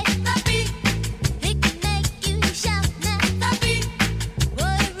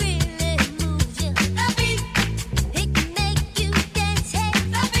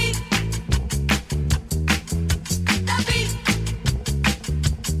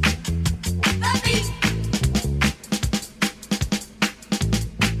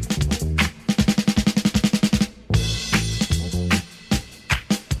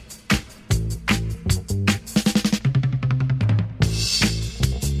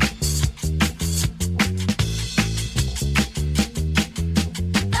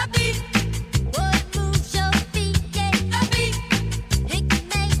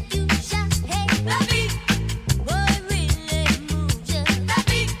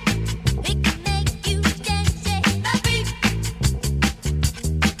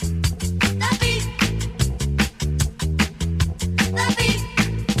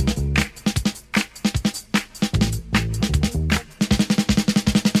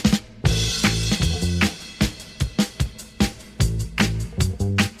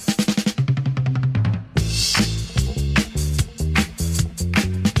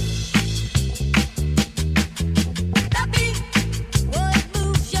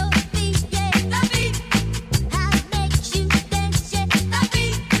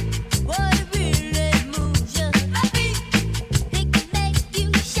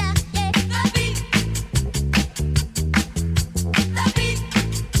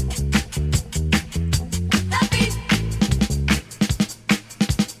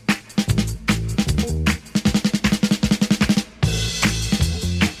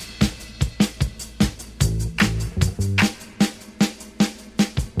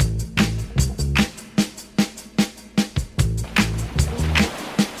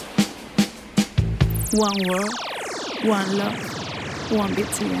one world, one love, one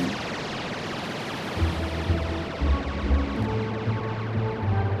BTN.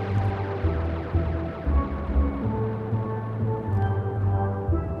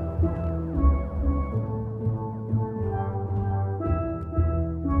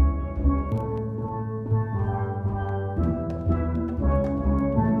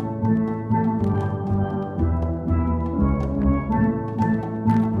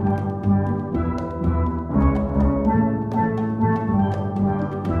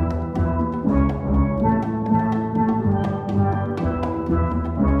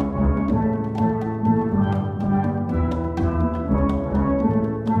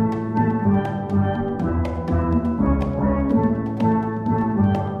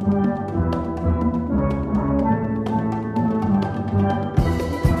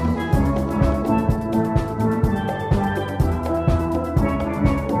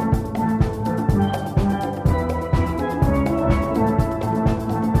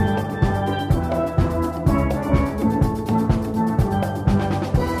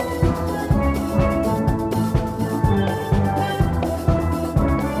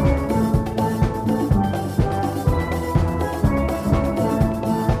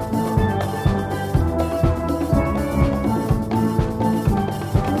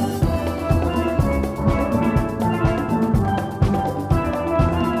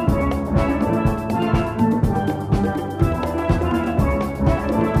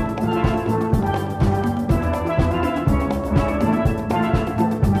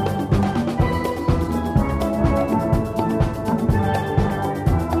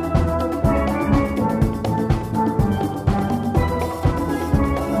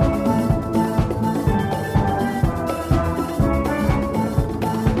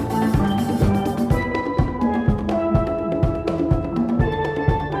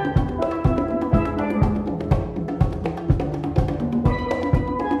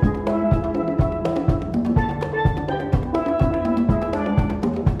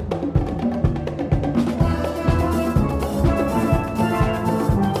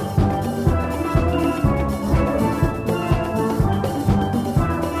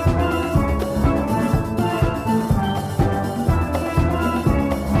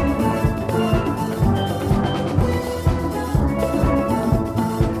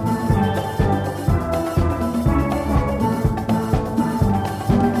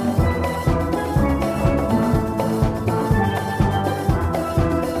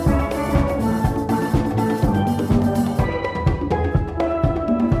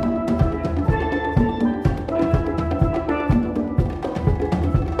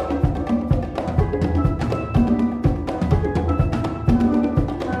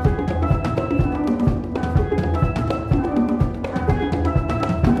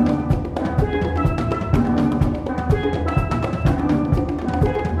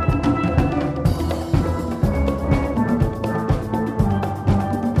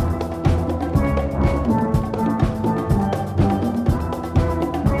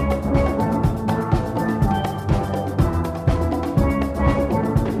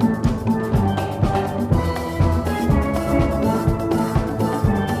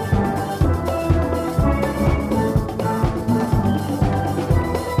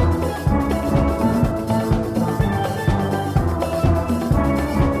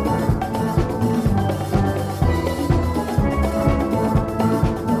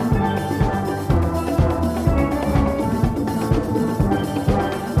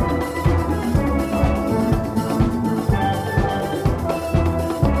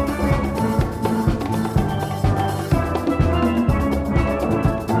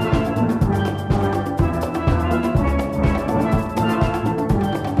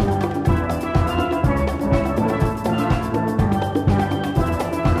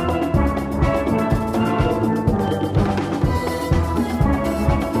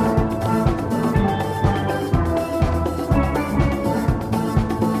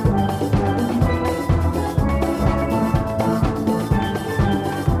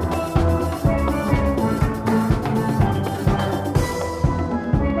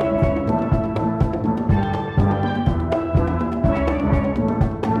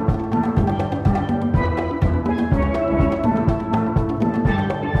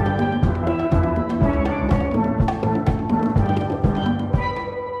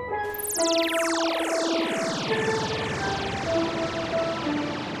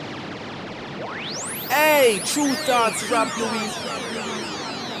 Hey, True Thoughts, Rob Louis.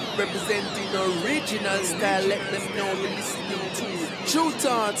 Representing original style, let them know you're listening to True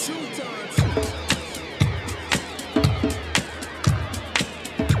Thoughts.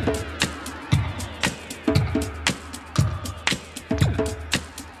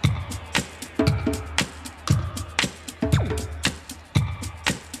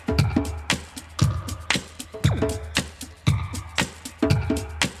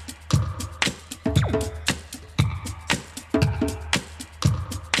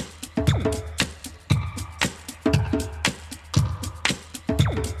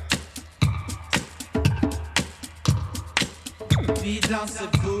 Vi danser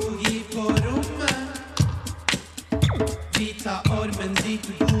boogie på rommet. Vi tar ormen dit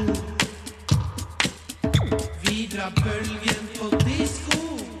du bor. Vi drar bølgen på disko.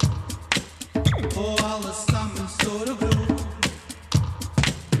 Og alle sammen står og glor.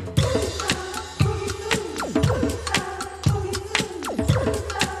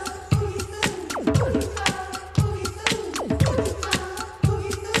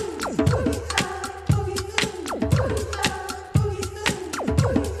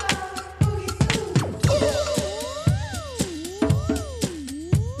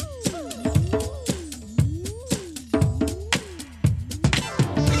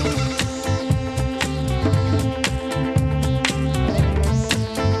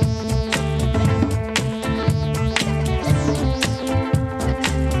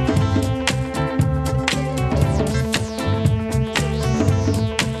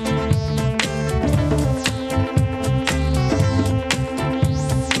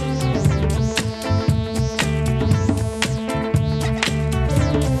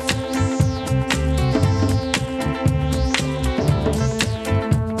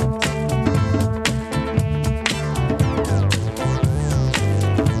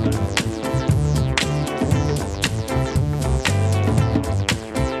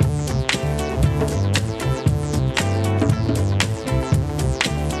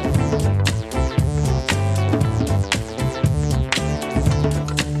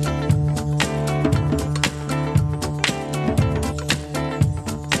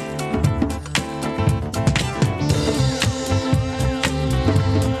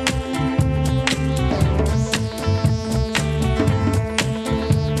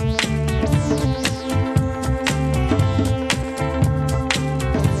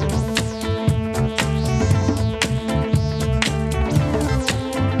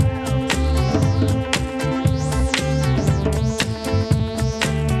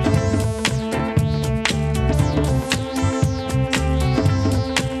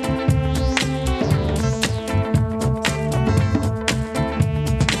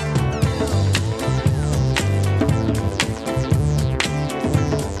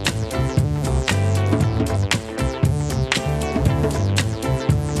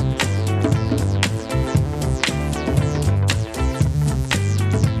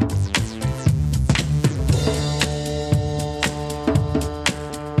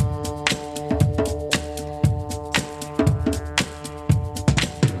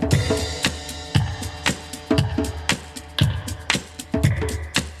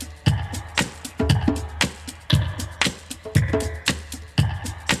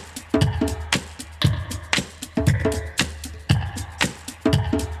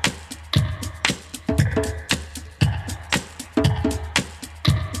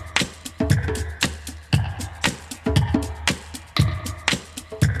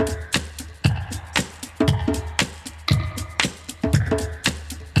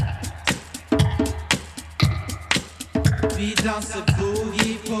 Vi danser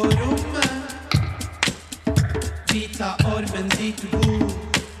boogie på rommet. Vi tar ormen dit du bor.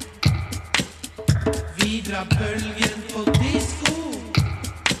 Vi drar bølgen på disko.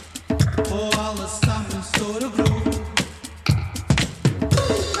 Og alle sammen står og glor.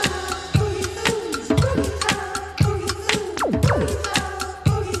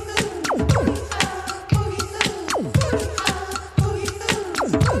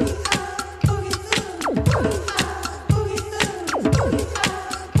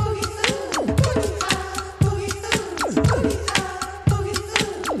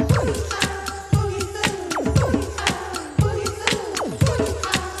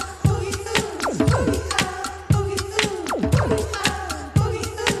 Boogie.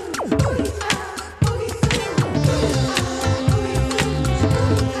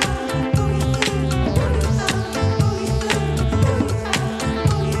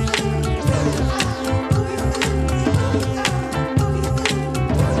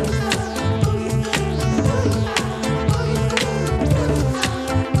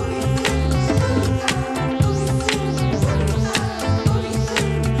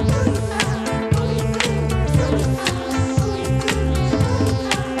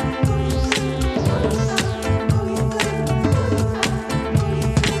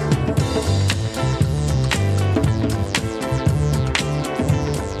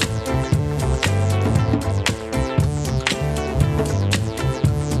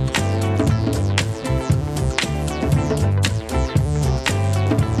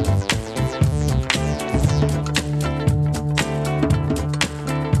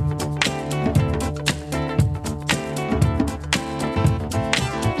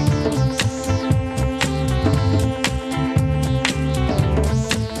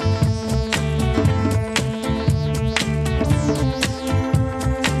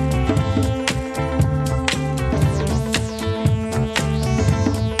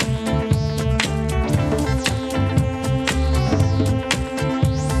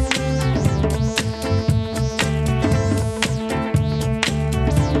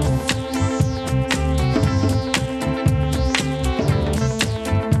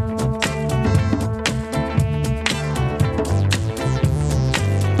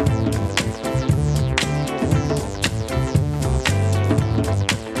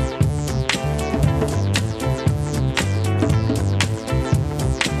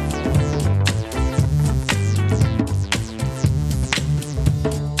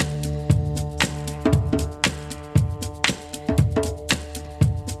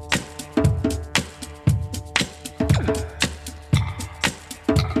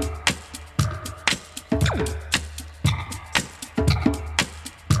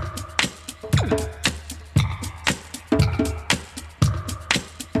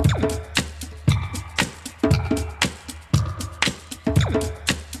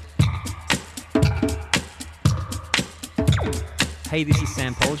 Hey, this is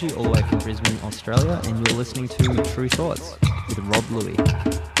Sam Polgy, all the way from Brisbane, Australia, and you're listening to True Thoughts with Rob Louie.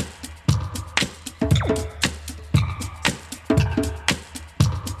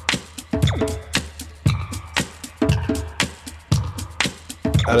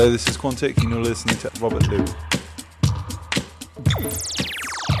 Hello, this is Quantic, and you're listening to Robert Louie.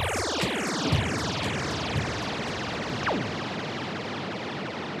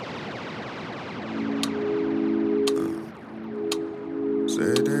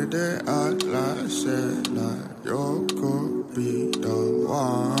 They act like, say like you could be the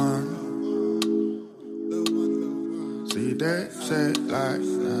one. See, they say like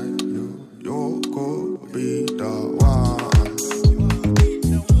you could be the one.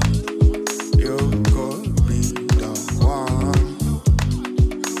 You could be the one.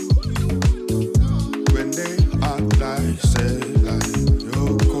 When they act like, say like you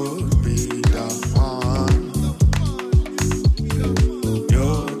could be the one.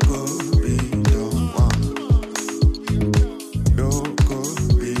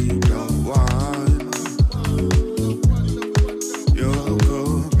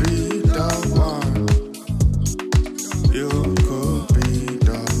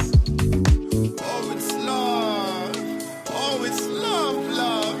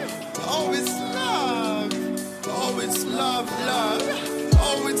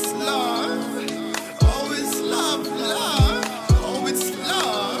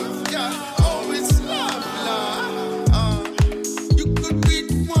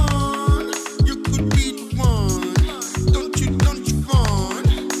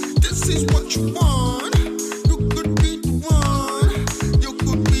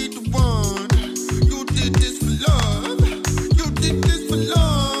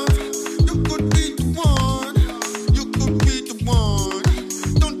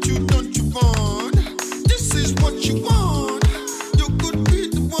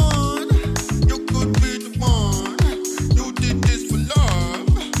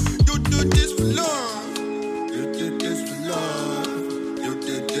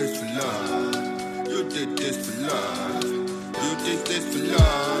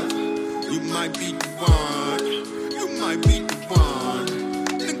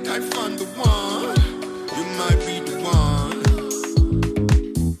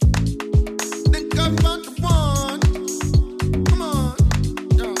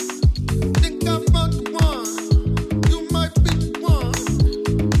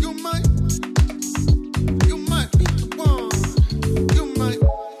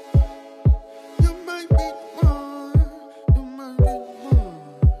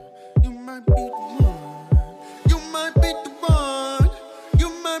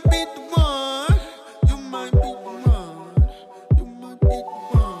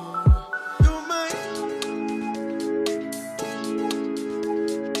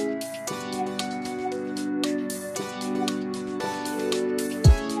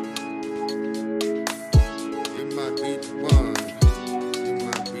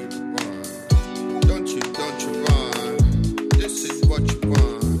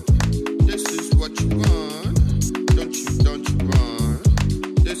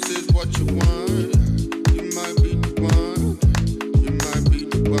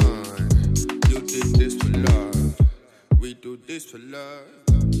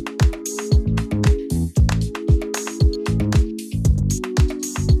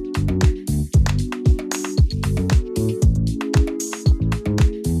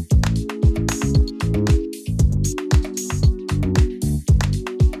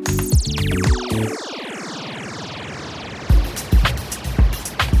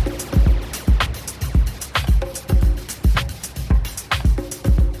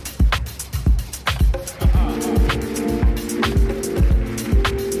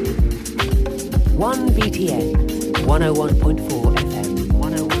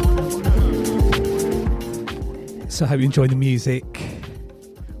 So I hope you enjoy the music.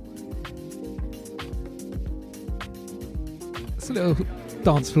 It's a little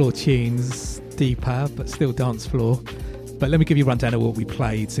dance floor tunes, deeper, but still dance floor. But let me give you a rundown of what we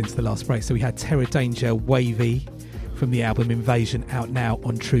played since the last break. So we had Terra Danger, Wavy, from the album Invasion, out now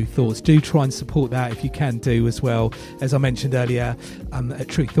on True Thoughts. Do try and support that if you can do as well. As I mentioned earlier, at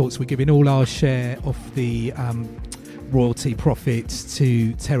True Thoughts, we're giving all our share of the royalty profits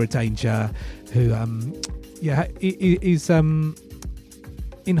to Terra Danger, who is in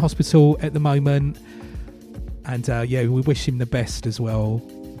hospital at the moment, and we wish him the best as well.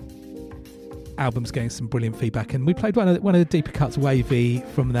 Album's getting some brilliant feedback, and we played one of the deeper cuts, Wavy,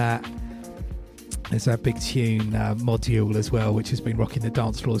 from that. There's a big tune, Module, as well, which has been rocking the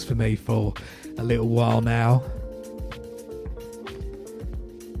dance floors for me for a little while now.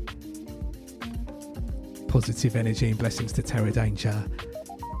 positive energy and blessings to Terror Danger.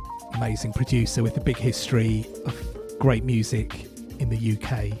 Amazing producer with a big history of great music in the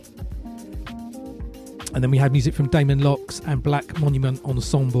UK. And then we had music from Damon Locks and Black Monument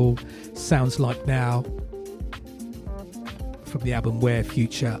Ensemble, Sounds Like Now, from the album Where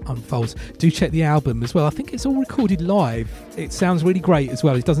Future Unfolds. Do check the album as well. I think it's all recorded live. It sounds really great as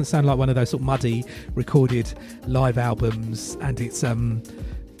well. It doesn't sound like one of those sort of muddy recorded live albums, and it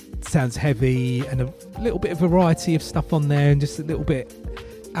sounds heavy and a little bit of variety of stuff on there, and just a little bit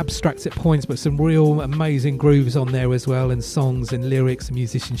abstract at points, but some real amazing grooves on there as well, and songs and lyrics and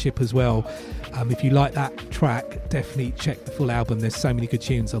musicianship as well. If you like that track, definitely check the full album. There's so many good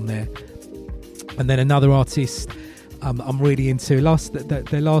tunes on there. And then another artist I'm really into,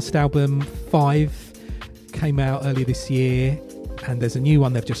 their last album 5 came out earlier this year, and there's a new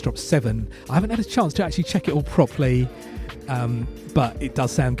one they've just dropped, 7. I haven't had a chance to actually check it all properly, but it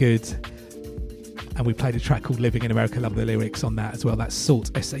does sound good. And we played a track called Living in America, love the lyrics on that as well. That's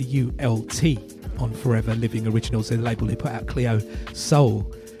Salt, S-A-U-L-T, on Forever Living Originals, the label who put out Cleo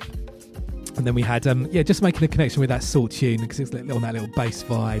Soul. And then we had just making a connection with that Salt tune, because it's on that little bass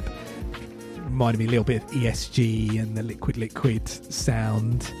vibe. Reminded me a little bit of ESG and the Liquid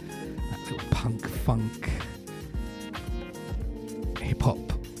sound, that little punk funk hip hop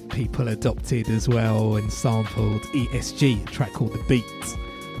people adopted as well and sampled. ESG, a track called The Beat.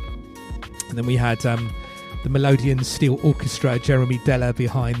 And then we had the Melodian Steel Orchestra, Jeremy Della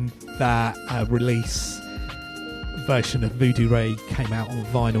behind that release. Version of Voodoo Ray came out on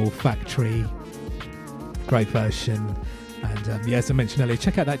Vinyl Factory. Great version. And as I mentioned earlier,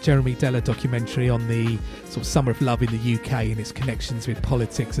 check out that Jeremy Della documentary on the sort of Summer of Love in the UK and its connections with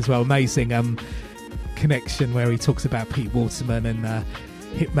politics as well. Amazing connection where he talks about Pete Waterman and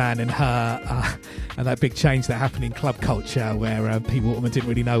Hitman and her, and that big change that happened in club culture where Pete Waterman didn't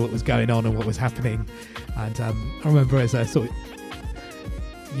really know what was going on and what was happening. And I remember as a sort of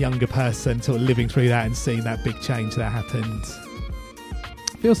younger person sort of living through that and seeing that big change that happened.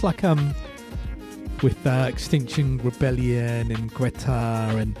 Feels like with Extinction Rebellion and Greta,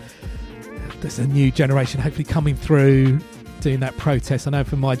 and there's a new generation hopefully coming through doing that protest. I know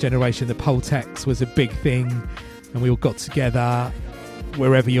for my generation the Poltex was a big thing, and we all got together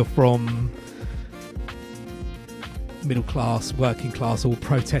wherever you're from, middle class, working class, all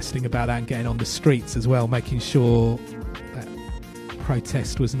protesting about that and getting on the streets as well, making sure that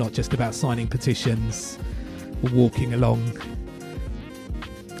protest was not just about signing petitions or walking along.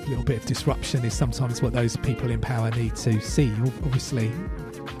 A little bit of disruption is sometimes what those people in power need to see, obviously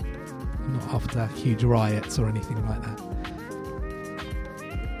not after huge riots or anything like that.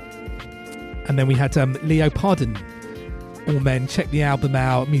 And then we had Leo Pardon, All Men. Check the album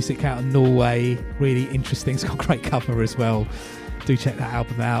out, music out in Norway, really interesting. It's got a great cover as well, do check that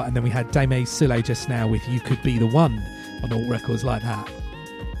album out. And then we had Dame Sule just now with You Could Be The One on Alt Records like that.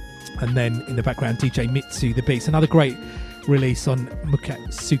 And then in the background DJ Mitsu, The Beats, another great release on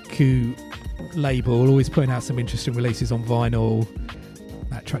Mukatsuku label, always putting out some interesting releases on vinyl.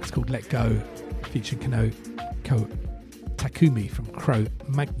 That track's called Let Go, featuring Ko Takumi from Cro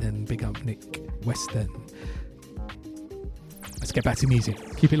Magnon. Big up Nick Western. Let's get back to music.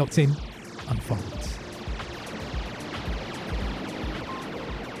 Keep it locked in. Unfold.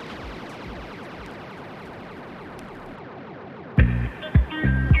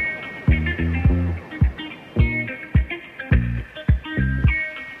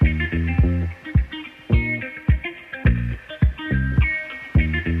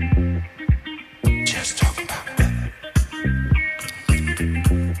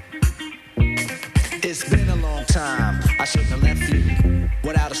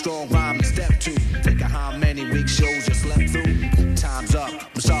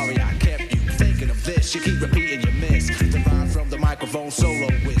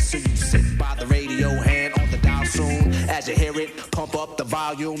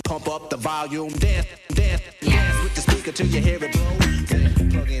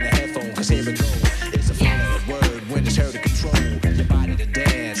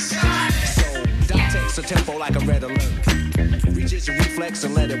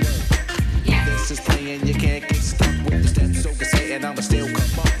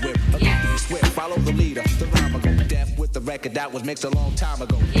 That was mixed a long time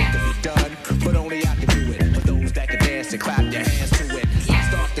ago. It could be done, but only I can do it. For those that can dance and clap their hands to it. I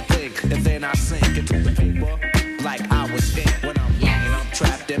start to think, and then I sink into the paper like I was ink. When I'm young and I'm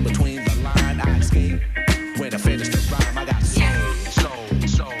trapped in between the line, I escape. When I finish the rhyme, I got soul. I got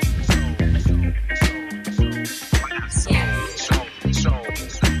soul.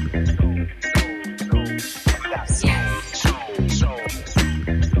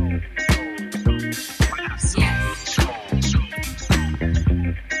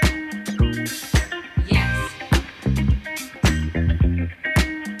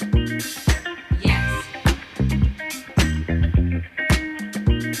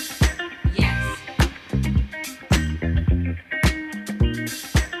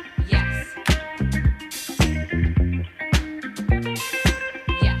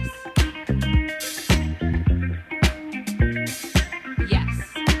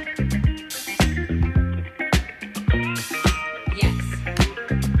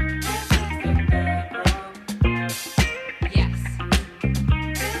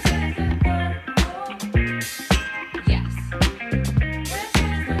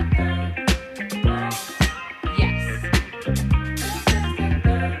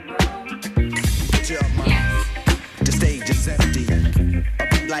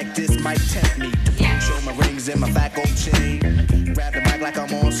 like this might tempt me to show my rings and my fat gold chain. Grab the mic like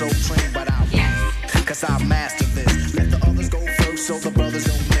I'm on Soul Train, but I'll cause I'll master this. Let the others go first so the brothers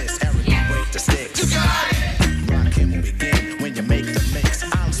don't miss. Eric, break the sticks. You got it! Rockin' will begin when you make the mix.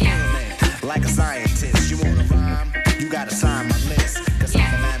 I'll experiment like a scientist. You wanna rhyme? You gotta sign my list. Cause I'm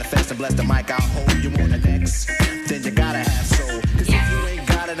a manifest and bless the mic I'll hold. You want the next? Then you gotta have soul. Cause if you ain't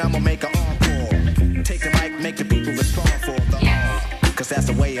got it, I'ma make an encore. Take the mic, make the people respond for the R. Cause that's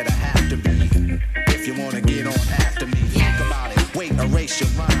the way it'll have to be. If you wanna get on after me, think about it. Wait, erase your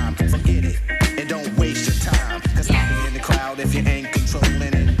rhyme. Forget it. And don't waste your time. Cause I'll be in the crowd if you ain't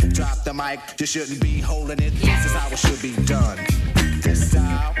controlling it. Drop the mic, you shouldn't be holding it. This is how it should be done. This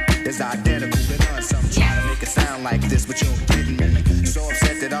style is identical to none. Some try to make it sound like this, but you're getting me. So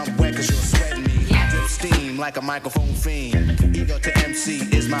upset that I'm wet cause you're sweating me. I drip steam like a microphone fiend. Ego to MC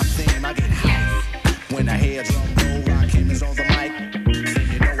is my theme. I get hype when I hear drum roll. Rakim is on the mic. Then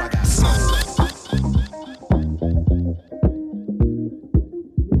you know I got soul.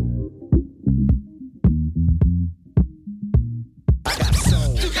 I got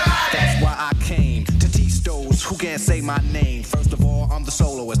soul. That's why I came to teach those who can't say my name. First of all, I'm the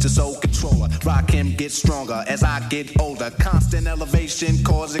soloist, the soul controller. Rakim gets stronger as I get older. Constant elevation,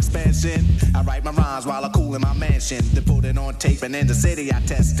 cause expansion. I write my rhymes while I cool in my mansion. Then put it on tape and in the city I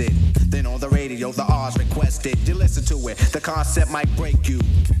test it. Then on the radio, the R's requested. You listen to it, the concept might break you.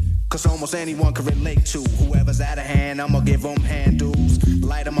 Cause almost anyone can relate to. Whoever's out of hand, I'ma give them handles.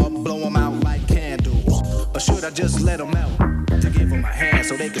 Light them up, blow them out like candles. Or should I just let them melt? To give them a hand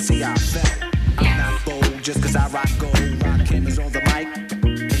so they can see how I felt. I'm not bold just cause I rock gold. Rakim is on the mic,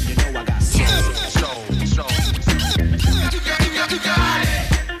 and you know I got soul. Soul. You got it. You got it.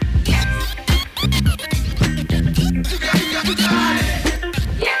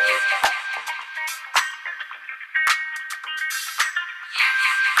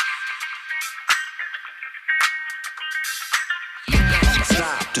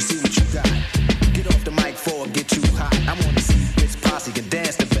 Stop to see what you got. Get off the mic before it get too hot. I wanna see which posse can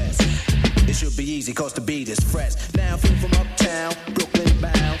dance the best. It should be easy cause the beat is fresh. Now feel from uptown, Brooklyn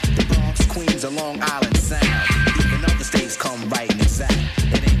bound, the Bronx, Queens, or Long Island Sound. Even other states come right and exact.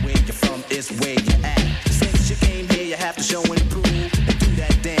 It ain't where you're from, it's where you're at. Since you came here, you have to show and prove. And do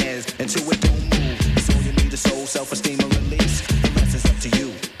that dance until it don't move. So you need a soul, self-esteem, and release. The rest is up to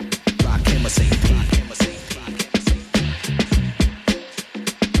you. Rakim or St. Pete.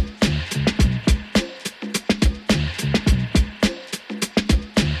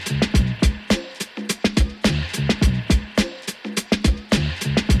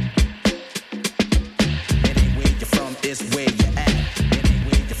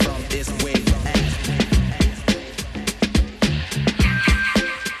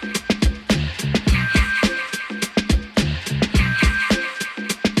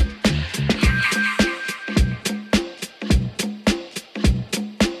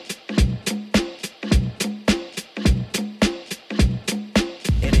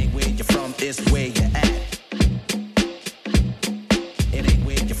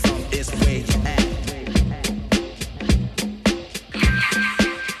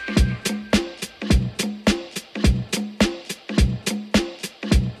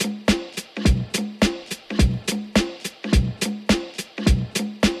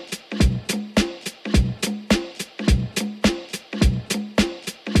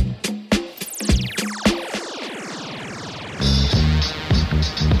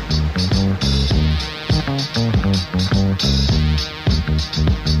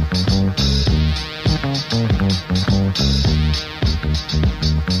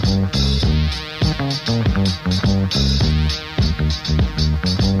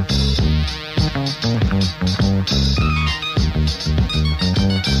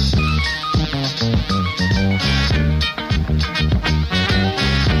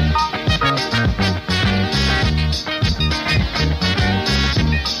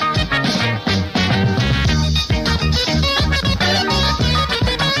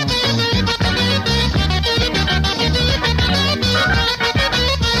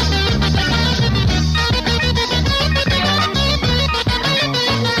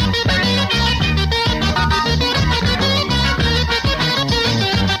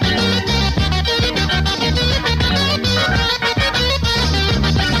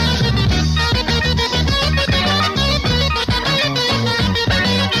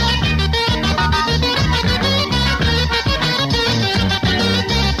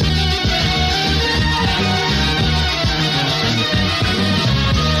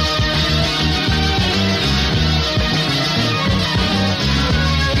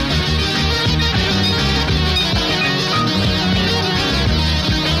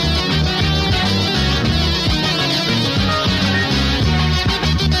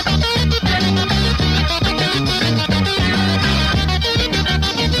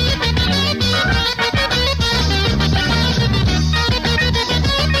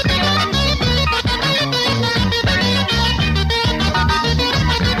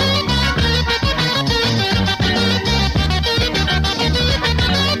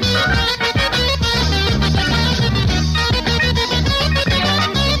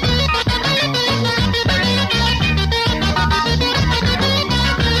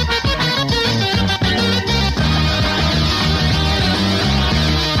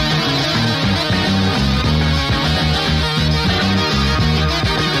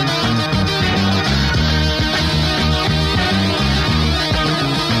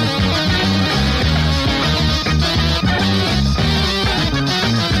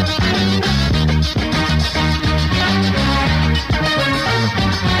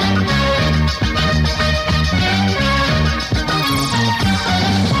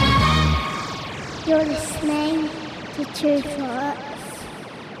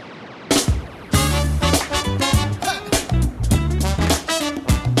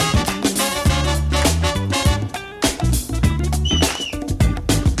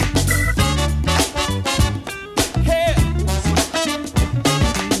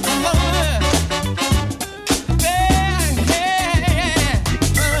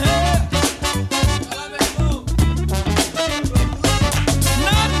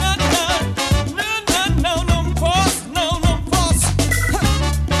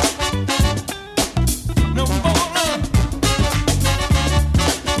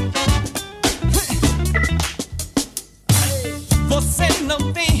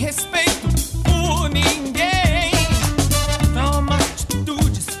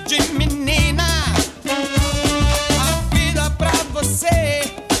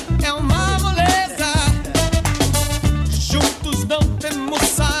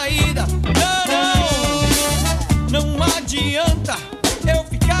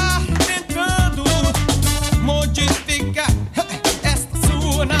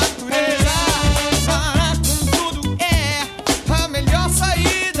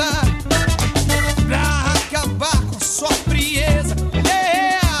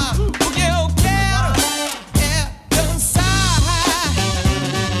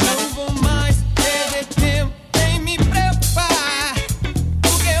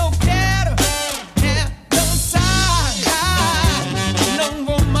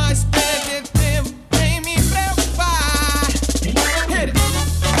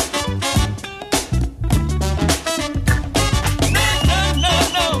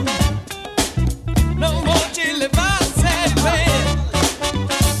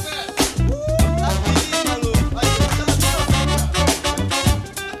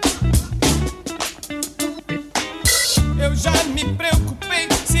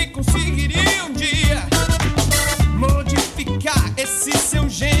 seu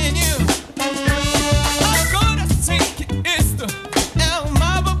gênio. Agora sei que isto é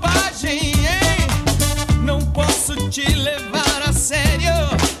uma bobagem, hein? Não posso te levar a sério.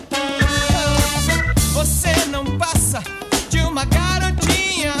 Você não passa de uma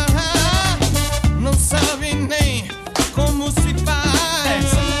garotinha, não sabe nem como se faz.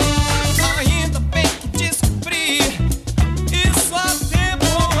 Ainda bem que descobri isso há tempo,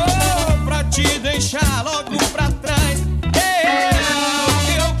 pra te deixar logo pra trás. O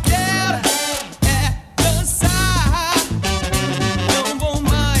que eu quero é dançar. Não vou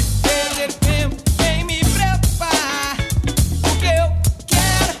mais perder tempo em me preparar. O que eu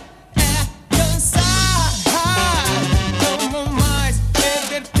quero é dançar. Não vou mais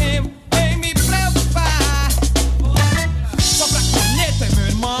perder tempo em me preparar. Só pra corneta, meu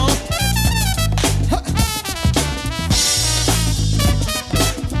irmão.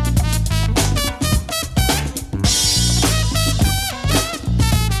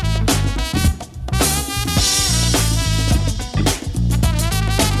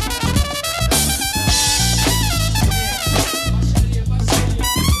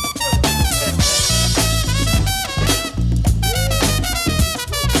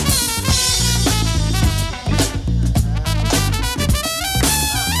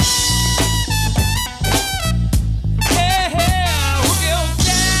 O que eu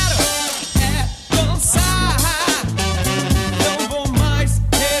quero é dançar. Não vou mais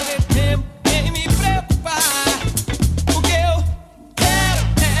perder tempo em me preparar. O que eu quero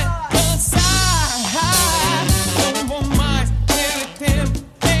é dançar. Não vou mais perder tempo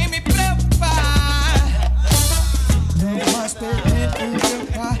em me preparar. Não vou mais perder tempo em me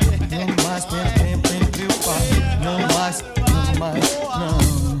preparar. Não vou mais perder tempo em me preparar. Não mais, não mais, não.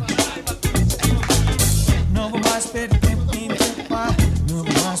 Não vou mais perder tempo em me preparar. Não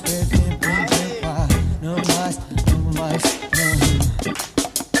vou mais perder tempo em me preparar. Não mais, não mais,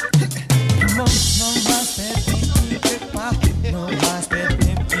 não. Não mais perder tempo em me preparar. Não mais perder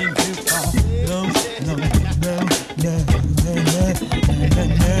tempo em me preparar. Não, não, não, não.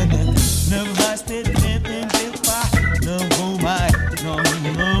 Não vou mais perder tempo em me preparar. Não vou mais, não,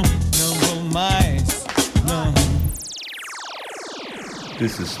 não, não vou mais, não.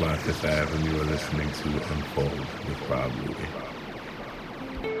 This is Sly Fifth Ave, and you are listening to Unfold with Rob Louie.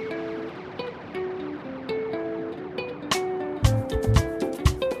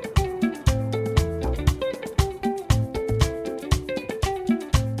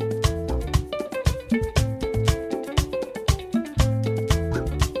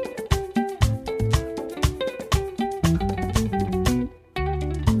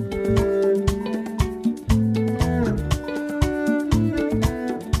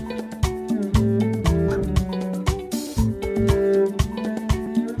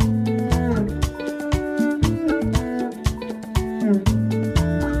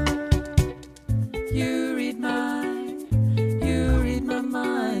 You read my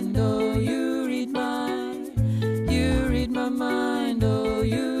mind, oh, you read my mind, oh,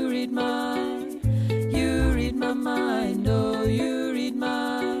 you read my mind, oh, you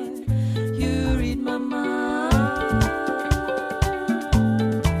read my mind.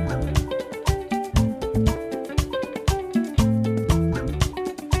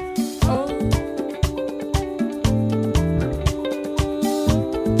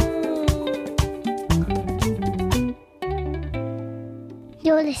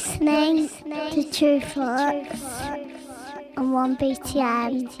 You're listening to True Thoughts on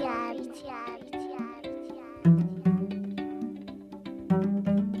 1BTM.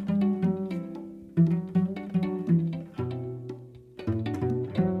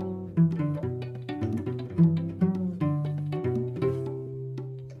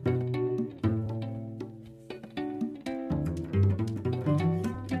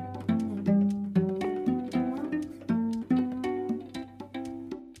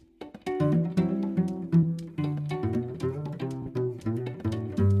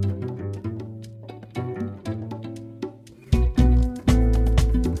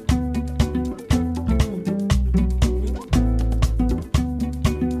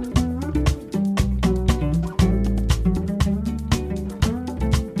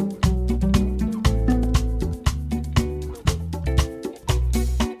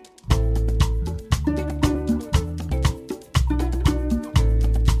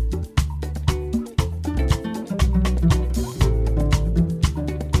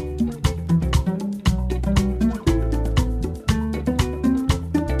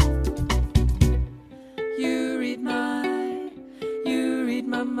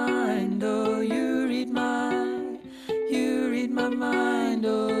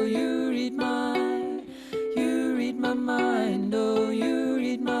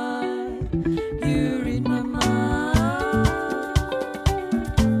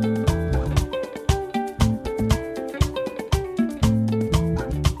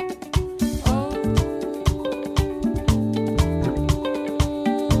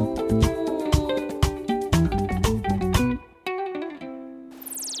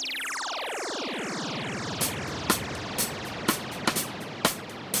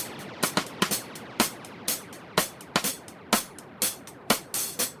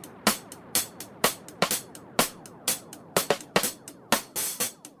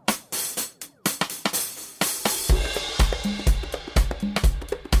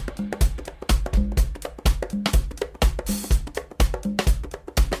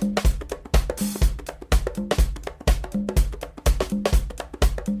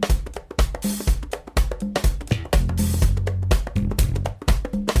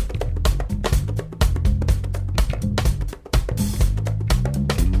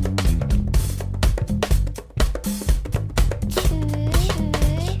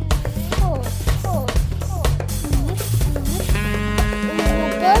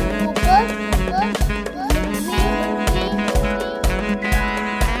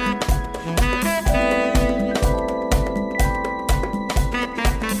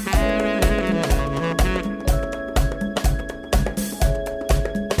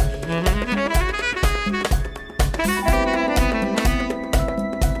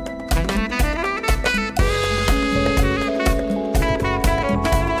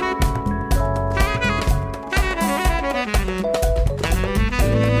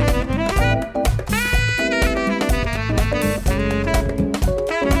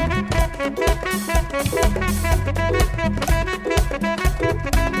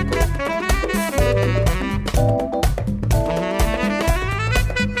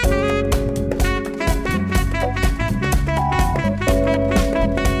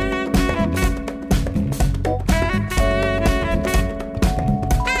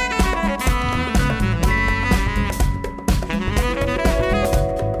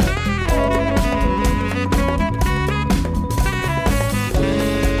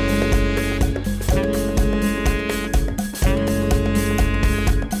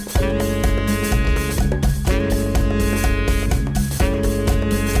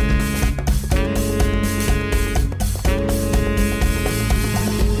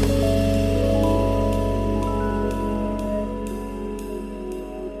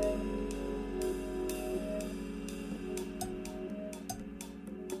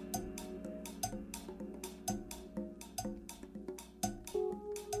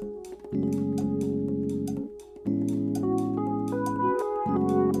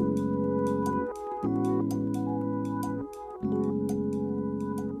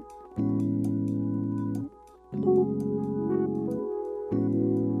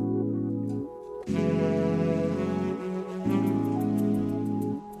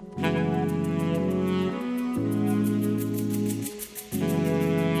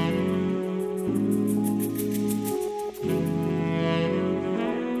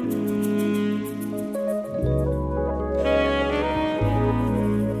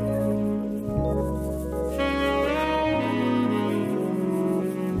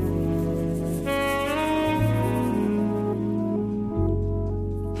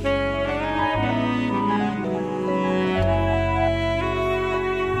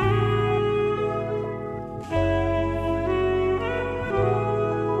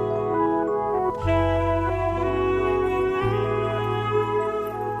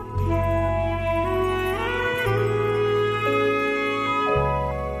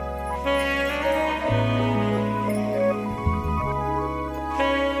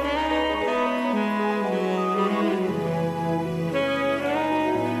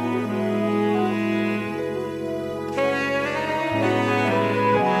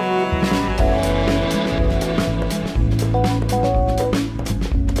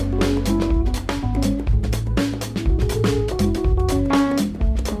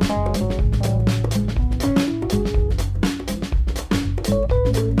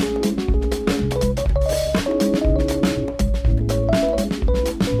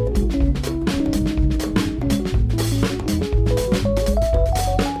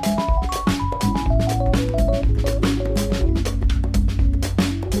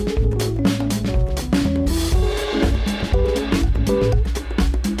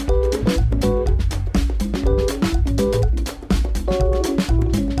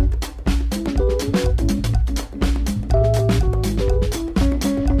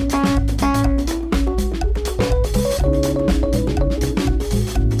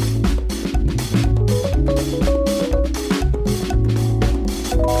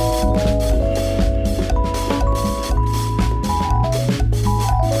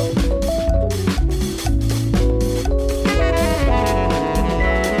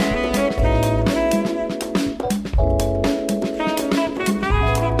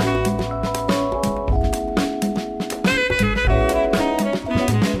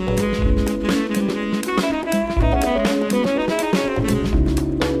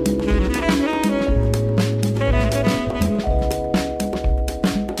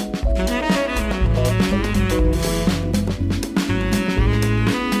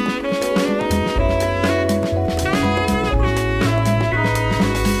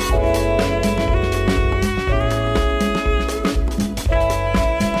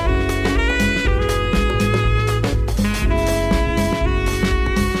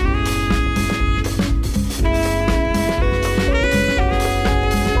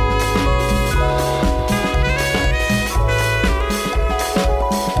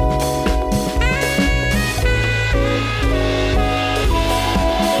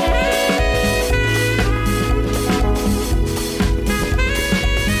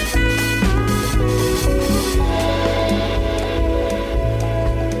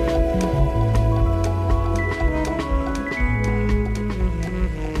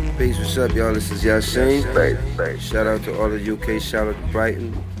 What's up, y'all? This is Yasin. Shout out to all the UK. Shout out to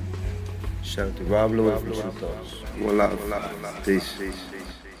Brighton. Shout out to Rob Lewis from True Thoughts. One love. Peace.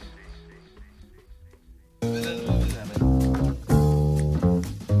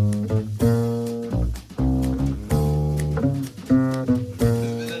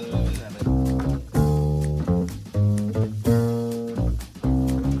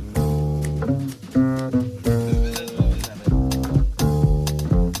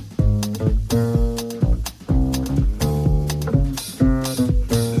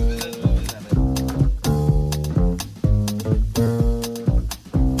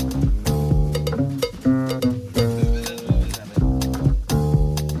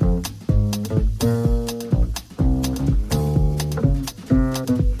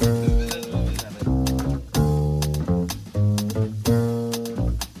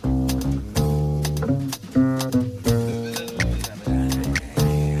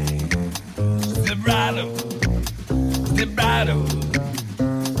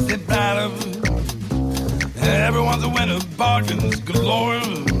 Everyone's a winner, bargains galore.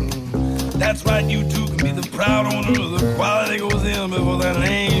 That's right, you too can be the proud owner. The quality goes in before that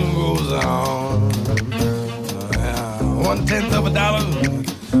name goes on. 1/10 of a dollar,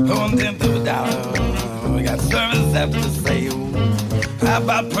 1/10 of a dollar. We got service after the sale. How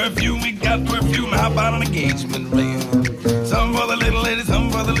about perfume? We got perfume. How about an engagement ring? Some for the little lady,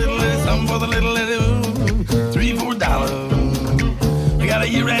 some for the little lady, some for the little lady. $3, $4. We got a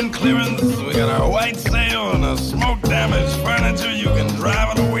year-end clearance. We got our white sale and a smoke damaged furniture. You can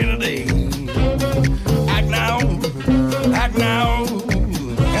drive it away today. Act now, act now,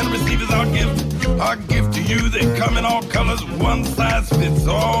 and receive as our gift. Our gift to you. They come in all colors. One size fits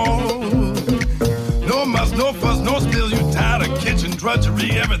all. No muss, no fuss, no spills. You tired of kitchen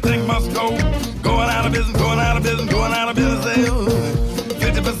drudgery? Everything must go. Going out of business, going out of business, going out of business.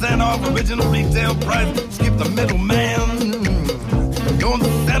 50% off original retail price. Skip the middleman. Don't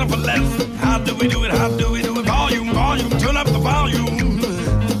settle for less. How do we do it? How do we do it? Volume, volume, turn up the volume.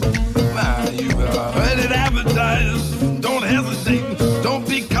 You ready to advertise? Don't hesitate. Don't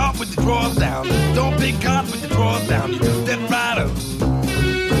be caught with your drawers down. Don't be caught with your drawers down. You can step right up.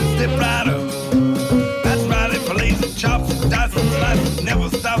 Step right up. That's right. It plays and chops, dice and slices. Never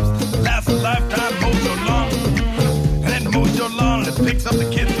stops. Lasts a lifetime. Mows your lawn. And it mows your lawn. It picks up the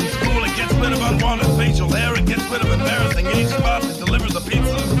kids from school. It gets rid of unwanted facial hair. It gets rid of embarrassing age spots. It delivers a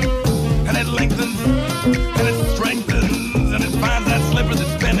pizza. And it lengthens. And it strengthens. And it finds that slipper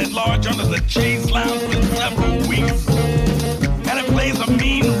that's been at large under the cheese lounge for several weeks. And it plays a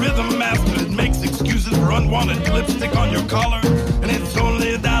mean rhythm master. It makes excuses for unwanted lipstick on your collar. And it's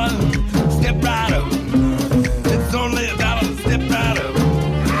only $1. Step right up. It's only $1. Step right up.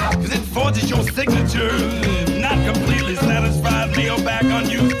 Cause it forges your signature. Not completely satisfied. Mail back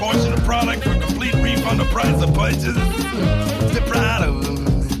unused portion of product for complete refund of price of purchase. Step right up.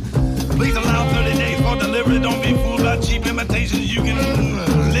 Please allow 30 days for delivery. Don't be fooled by cheap imitations. You can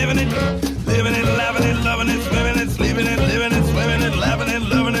live in it, laughing it, loving it, swimming it, sleeping it, living it, swimming it, laughing it,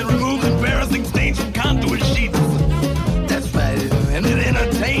 loving it. Remove embarrassing stains from contour sheets. That's right. And it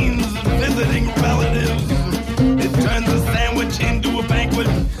entertains visiting relatives. It turns a sandwich into a banquet.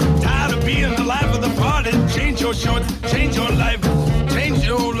 Tired of being the life of the party? Change your shorts, change your life, change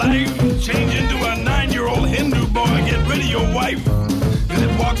your life. Change into a 9-year-old Hindu boy. Get rid of your wife. And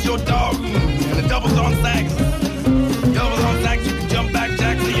it walks your dog, and it doubles on sacks. Doubles on sacks, you can jump back,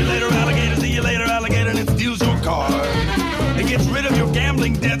 Jack. See you later, alligator. See you later, alligator. And it steals your car. It gets rid of your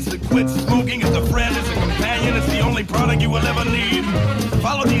gambling debts. It quits smoking. It's a friend, it's a companion. It's the only product you will ever need.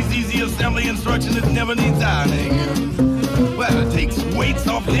 Follow these easy assembly instructions. It never needs ironing. Well, it takes weights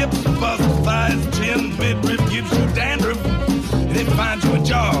off hips, bust, thighs, chin, midriff, gives you dandruff. And it finds you a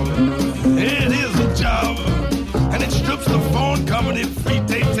job. It is a job. And it strips the phone company free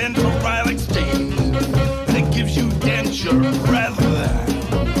tapes and for trial exchange. And it gives you denture breath.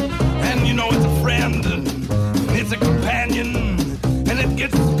 And you know it's a friend. And it's a companion. And it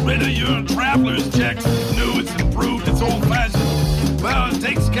gets rid of your traveler's checks. It's new, it's improved, it's old-fashioned. Well, it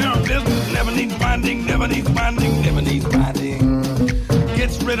takes care of business. Never needs binding, never needs binding, never needs binding.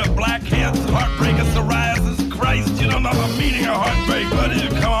 Gets rid of blackheads, heartbreak, and psoriasis. Christ, you don't know the meaning of heartbreak, buddy.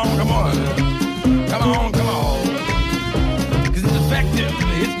 Come on, come on. Come on, come on. Cause it's effective,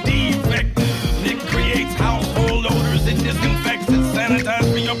 it's defective. It creates household odors, it disinfects, it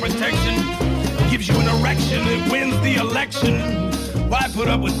sanitizes for your protection. Gives you an erection, it wins the election. Why put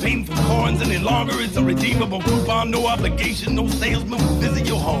up with painful corns any longer? It's a redeemable coupon, no obligation, no salesman will visit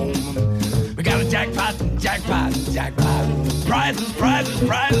your home. We got a jackpot, jackpot, jackpot. Prizes, prizes,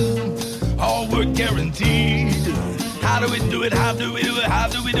 prizes, all were guaranteed. How do we do it? How do we do it? How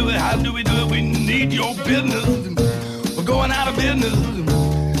do we do it? How do we do it? We need your business. We're going out of business.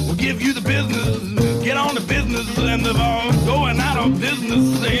 We'll give you the business. Get on the business and the going out of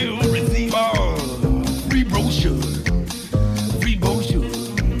business sale. Receive our free brochure. Free brochure.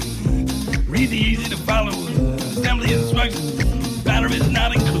 Read the easy to follow assembly instructions. Batteries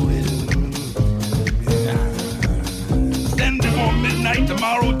not included. Send it for midnight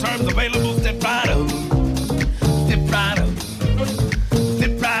tomorrow. Terms available. Step right up. Step right up.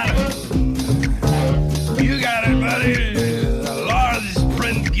 Step right up. You got it, buddy. A large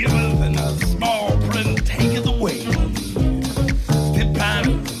print giveth and a small print taketh away. Step right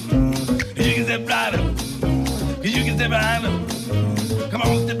up. You can step right up. You can step right up. Come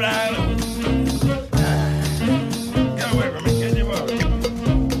on, step right up. Get away from me, get you up.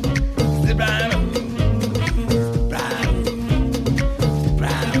 Step right up.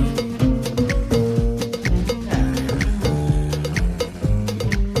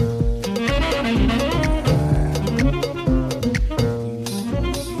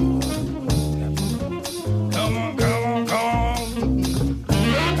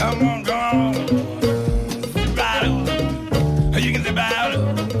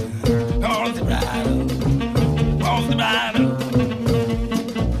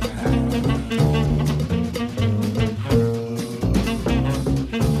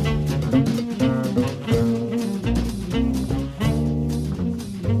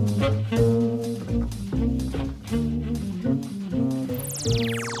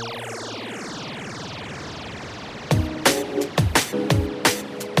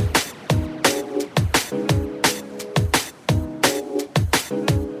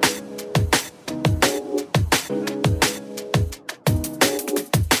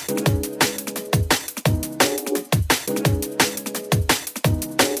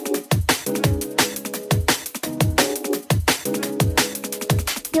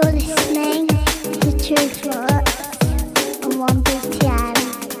 True Thoughts on 1BTN.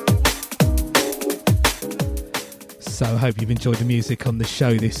 So I hope you've enjoyed the music on the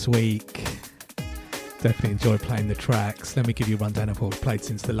show this week. Definitely enjoyed playing the tracks. Let me give you a rundown of what we've played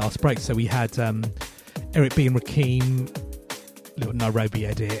since the last break. So we had Eric B and Rakim, little Nairobi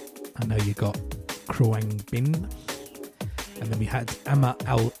edit. I know you got Kruang Bin. And then we had Amma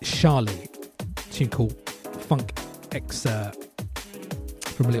Al Shali, tune called Funk Excerpt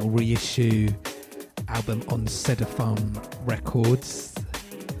from a little reissue album on Sedaphone Records,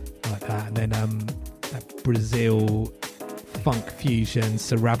 like that. And then that Brazil funk fusion,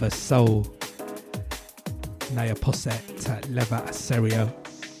 Sarava Soul, Naya Posset, Leva Serio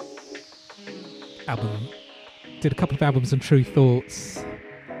album. Did a couple of albums on True Thoughts.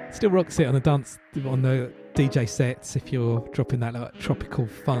 Still rocks it on the dance, on the DJ sets. If you're dropping that like tropical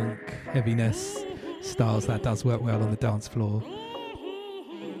funk heaviness styles, that does work well on the dance floor.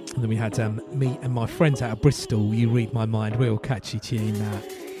 And then we had me and my friends out of Bristol, You Read My Mind, real catchy tune, that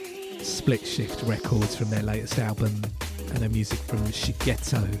Split Shift Records from their latest album, and then music from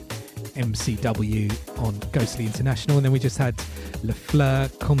Shigeto MCW on Ghostly International. And then we just had Le Fleur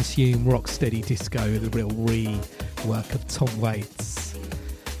Consume Rocksteady Disco, the real rework of Tom Waits.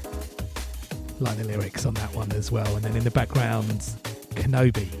 Like the lyrics on that one as well. And then in the background,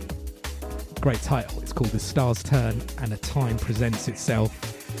 Kenobi, great title, it's called The Stars Turn and a Time Presents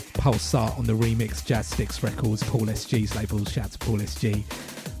Itself. Pulsar on the remix, Jazz Sticks Records, Paul SG's label, shout out to Paul SG.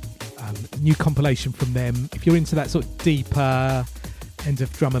 New compilation from them. If you're into that sort of deeper end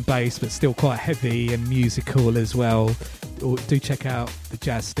of drum and bass but still quite heavy and musical as well, do check out the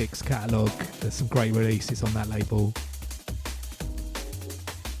Jazz Sticks catalogue. There's some great releases on that label.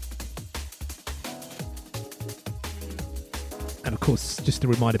 And of course, just a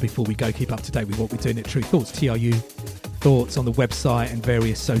reminder before we go, keep up to date with what we're doing at True Thoughts, TRU Thoughts on the website and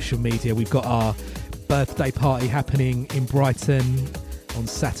various social media. We've got our birthday party happening in Brighton on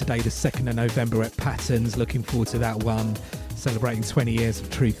Saturday the 2nd of November at Patton's. Looking forward to that one. Celebrating 20 years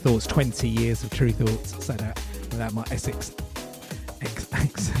of True Thoughts, 20 years of True Thoughts. I'll say that without my Essex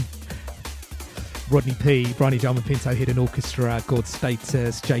accent. Rodney P, Bryony Jarman Pinto, Hidden Orchestra, God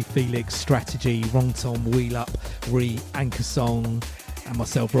Status, Jay Felix, Strategy, Wrong Tom, Wheel Up, Anchor Song, and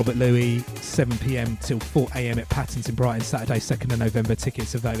myself, Robert Louis, 7 p.m. till 4 a.m. at Patton's in Brighton, Saturday 2nd of November.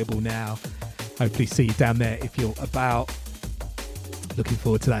 Tickets available now. Hopefully see you down there if you're about. Looking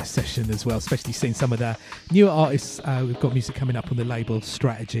forward to that session as well, especially seeing some of the newer artists. We've got music coming up on the label,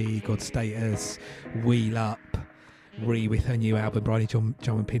 Strategy, God Status, Wheel Up, with her new album, Bryony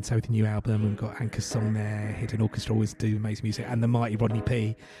Jarman Pinto with a new album. We've got Anchor Song there, Hidden Orchestra always do amazing music, and the mighty Rodney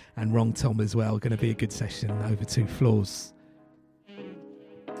P and Wrong Tom as well. Going to be a good session over 2 floors.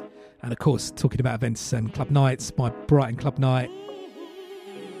 And of course, talking about events and club nights, my Brighton Club Night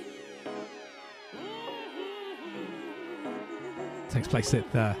takes place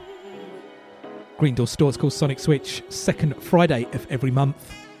at the Green Door store. It's called Sonic Switch, 2nd Friday of every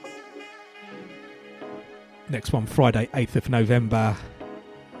month. Next one, Friday 8th of November,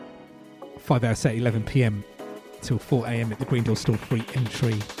 5 hours set, 11 p.m. till 4 a.m. at the Green Door store, free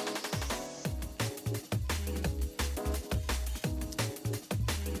entry.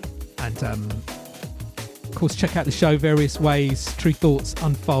 And of course, check out the show various ways. True Thoughts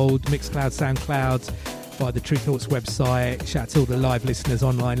Unfold, Mixcloud, SoundCloud, via the True Thoughts website. Shout out to all the live listeners,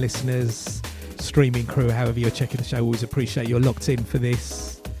 online listeners, streaming crew, however you're checking the show. Always appreciate you're locked in for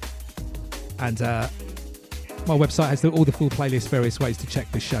this. And my website has all the full playlist, various ways to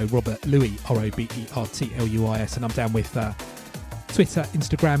check the show. Robert Louis, RobertLuis, and I'm down with Twitter,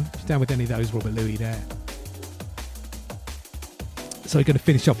 Instagram. If you're down with any of those, Robert Louis there. So we're going to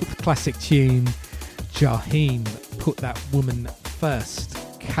finish off with the classic tune, Jaheim, Put That Woman First,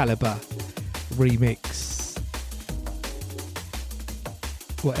 Caliber remix.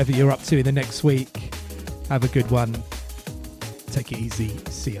 Whatever you're up to in the next week, have a good one. Take it easy.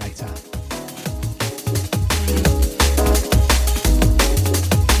 See you later.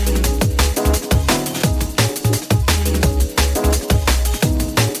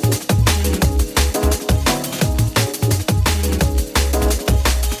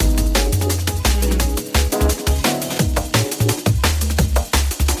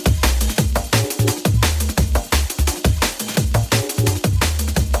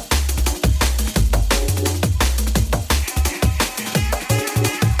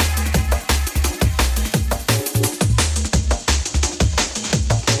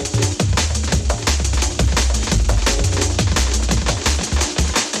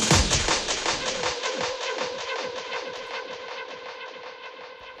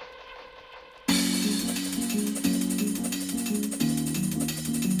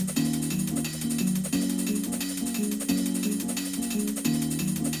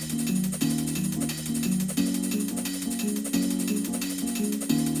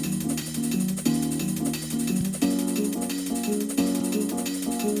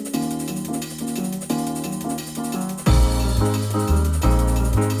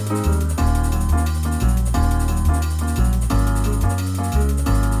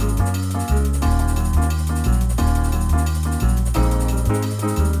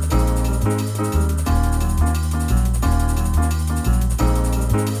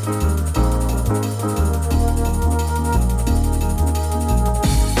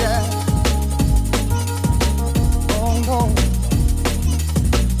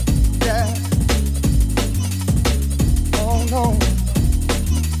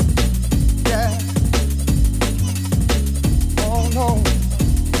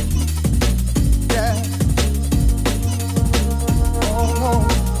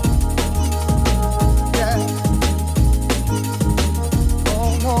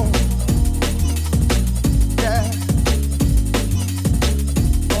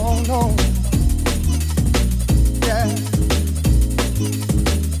 no. Yeah.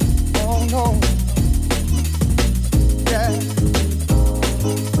 Oh no. Yeah.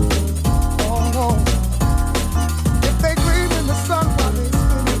 Oh no. If they grieve in the sun while they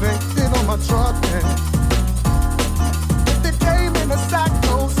spinning, they sit on my truck, man. If they came in a sack,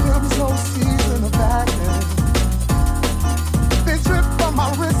 no stems, no seeds in the back, man. They drip on my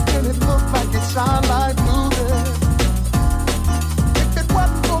wrist and it looked like it shine like blue, man. If it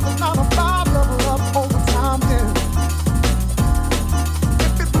wasn't for the 9 to 5 level up over time, then.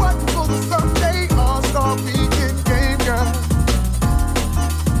 If it wasn't for the Sunday All-Star Weekend game, girl.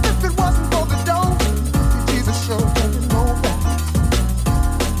 If it wasn't for the dough, Jesus showed that you know that.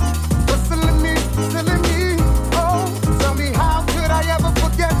 But silly me, oh, tell me how could I ever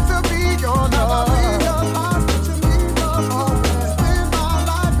forget to be your love? Now I realize that you need love always. Spend my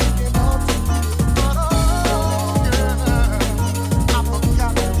life making up to you, but oh yeah, I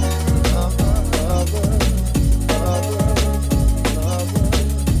forgot to be your lover.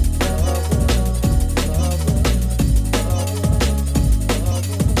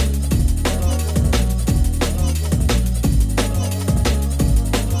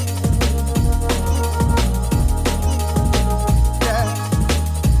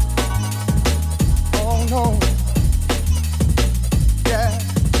 Oh no. Yeah.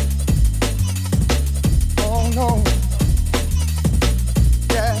 Oh no.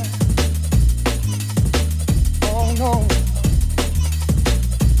 Yeah. Oh no.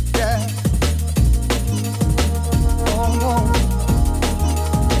 Yeah. Oh no.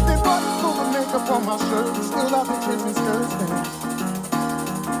 If it wasn't for the makeup on my shirt, still I'd be chasing skirts then.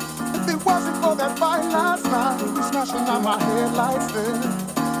 If it wasn't for that fight last night, we'd be smashing out my headlights then.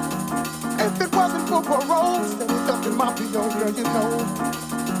 If it wasn't for parole, steady up in my PO, girl, you know.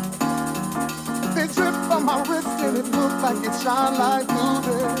 They drip on my wrist and it looked like it shine like blue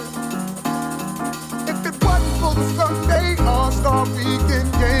there. If it wasn't for the Sunday All-Star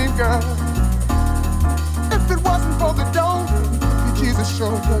Weekend game, girl. If it wasn't for the dough, Jesus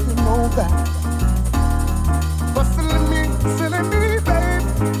showed, girl, you know that. But silly me, baby.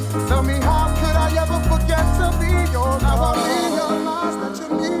 Tell me how could I ever forget to be your love? Now I realize that you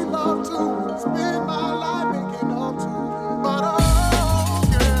need love too. Spend my life making up to you, but oh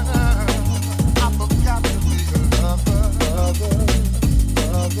yeah, I forgot to be a lover.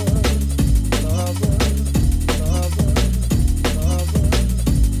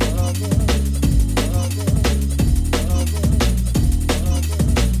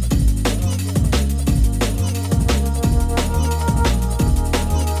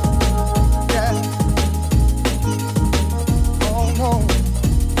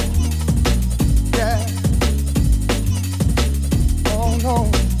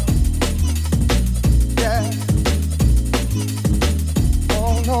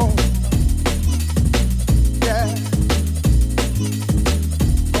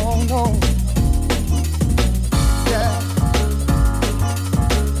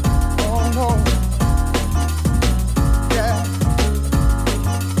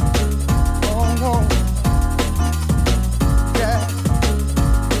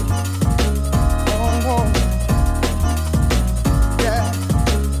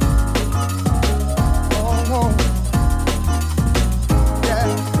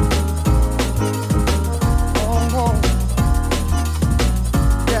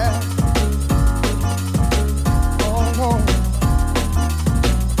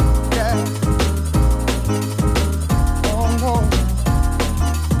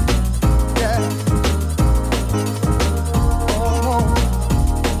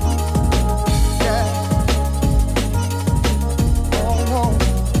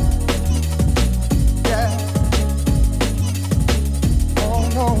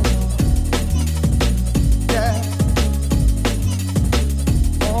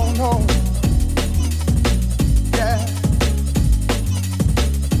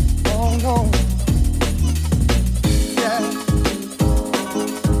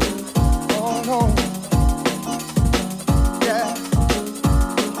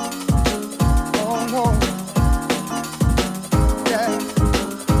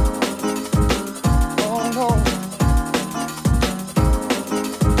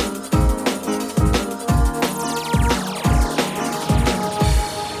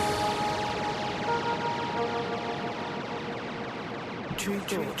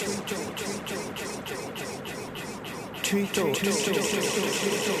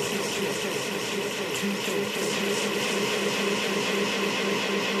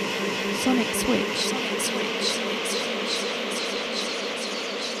 Sonic Switch.